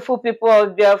 wonderful people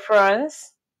of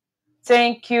Biafrans.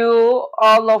 Thank you,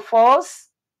 all of us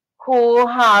who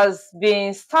has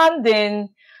been standing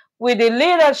with the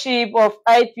leadership of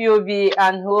IPOB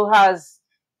and who has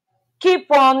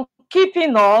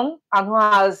keeping on, and who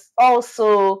has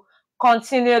also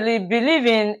continually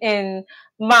believing in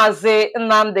Mazi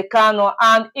Nnamdi Kanu,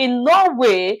 and in no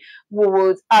way we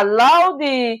would allow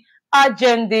the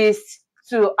agendists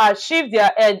to achieve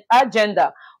their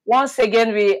agenda. Once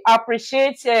again, we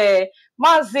appreciate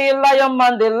Mazi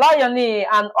Lionman, the Lioness,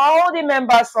 and all the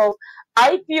members of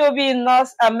IPOB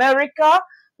North America,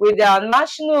 with their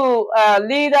national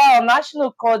leader or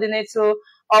national coordinator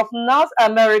of North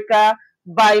America,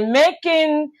 by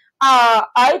making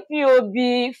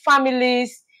IPOB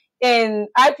families and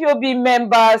IPOB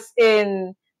members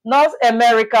in North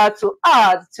America to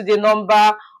add to the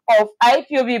number of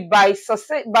IPOB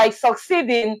by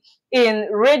succeeding in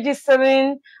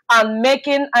registering and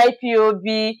making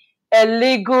IPOB a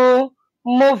legal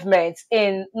movement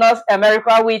in North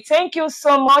America. We thank you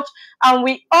so much, and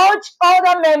we urge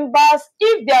other members,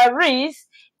 if there is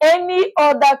any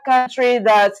other country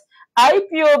that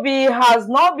IPOB has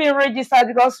not been registered,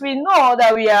 because we know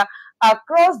that we are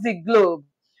across the globe,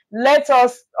 let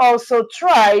us also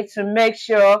try to make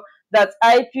sure that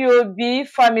IPOB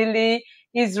family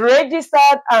is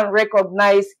registered and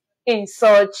recognized in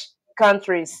such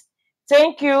countries.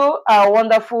 Thank you, our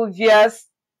wonderful viewers.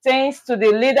 Thanks to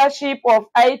the leadership of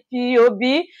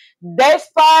IPOB,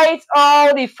 despite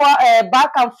all the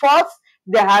back and forth,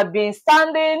 they have been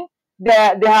standing,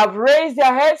 they have raised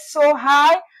their heads so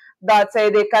high that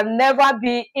they can never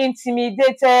be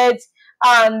intimidated,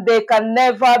 and they can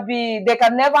never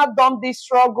dump this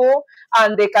struggle,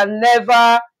 and they can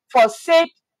never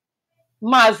forsake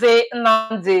Mazi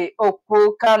Nnamdi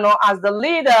Kanu as the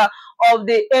leader of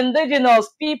the indigenous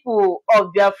people of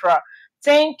Biafra.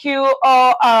 Thank you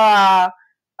all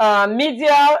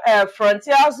media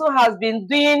frontiers who has been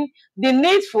doing the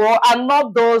needful, and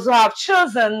not those who have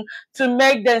chosen to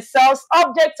make themselves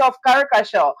object of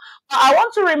caricature. But I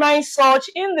want to remind such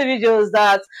individuals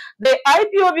that the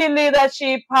IPOB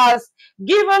leadership has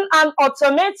given an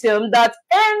ultimatum that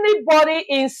anybody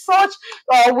in such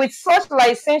with such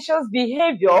licentious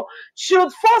behavior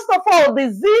should first of all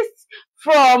desist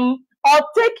from or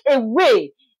take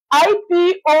away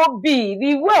IPOB,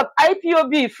 the word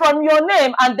IPOB from your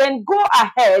name, and then go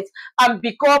ahead and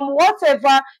become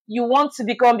whatever you want to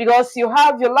become, because you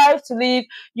have your life to live,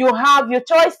 you have your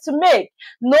choice to make.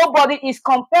 Nobody is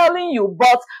compelling you,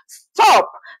 but stop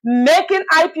making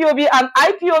IPOB and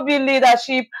IPOB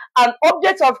leadership an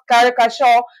object of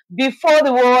caricature before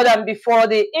the world and before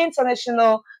the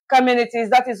international communities.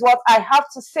 That is what I have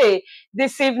to say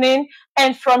this evening.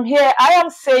 And from here, I am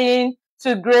saying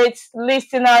to great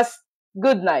listeners,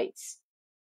 good night.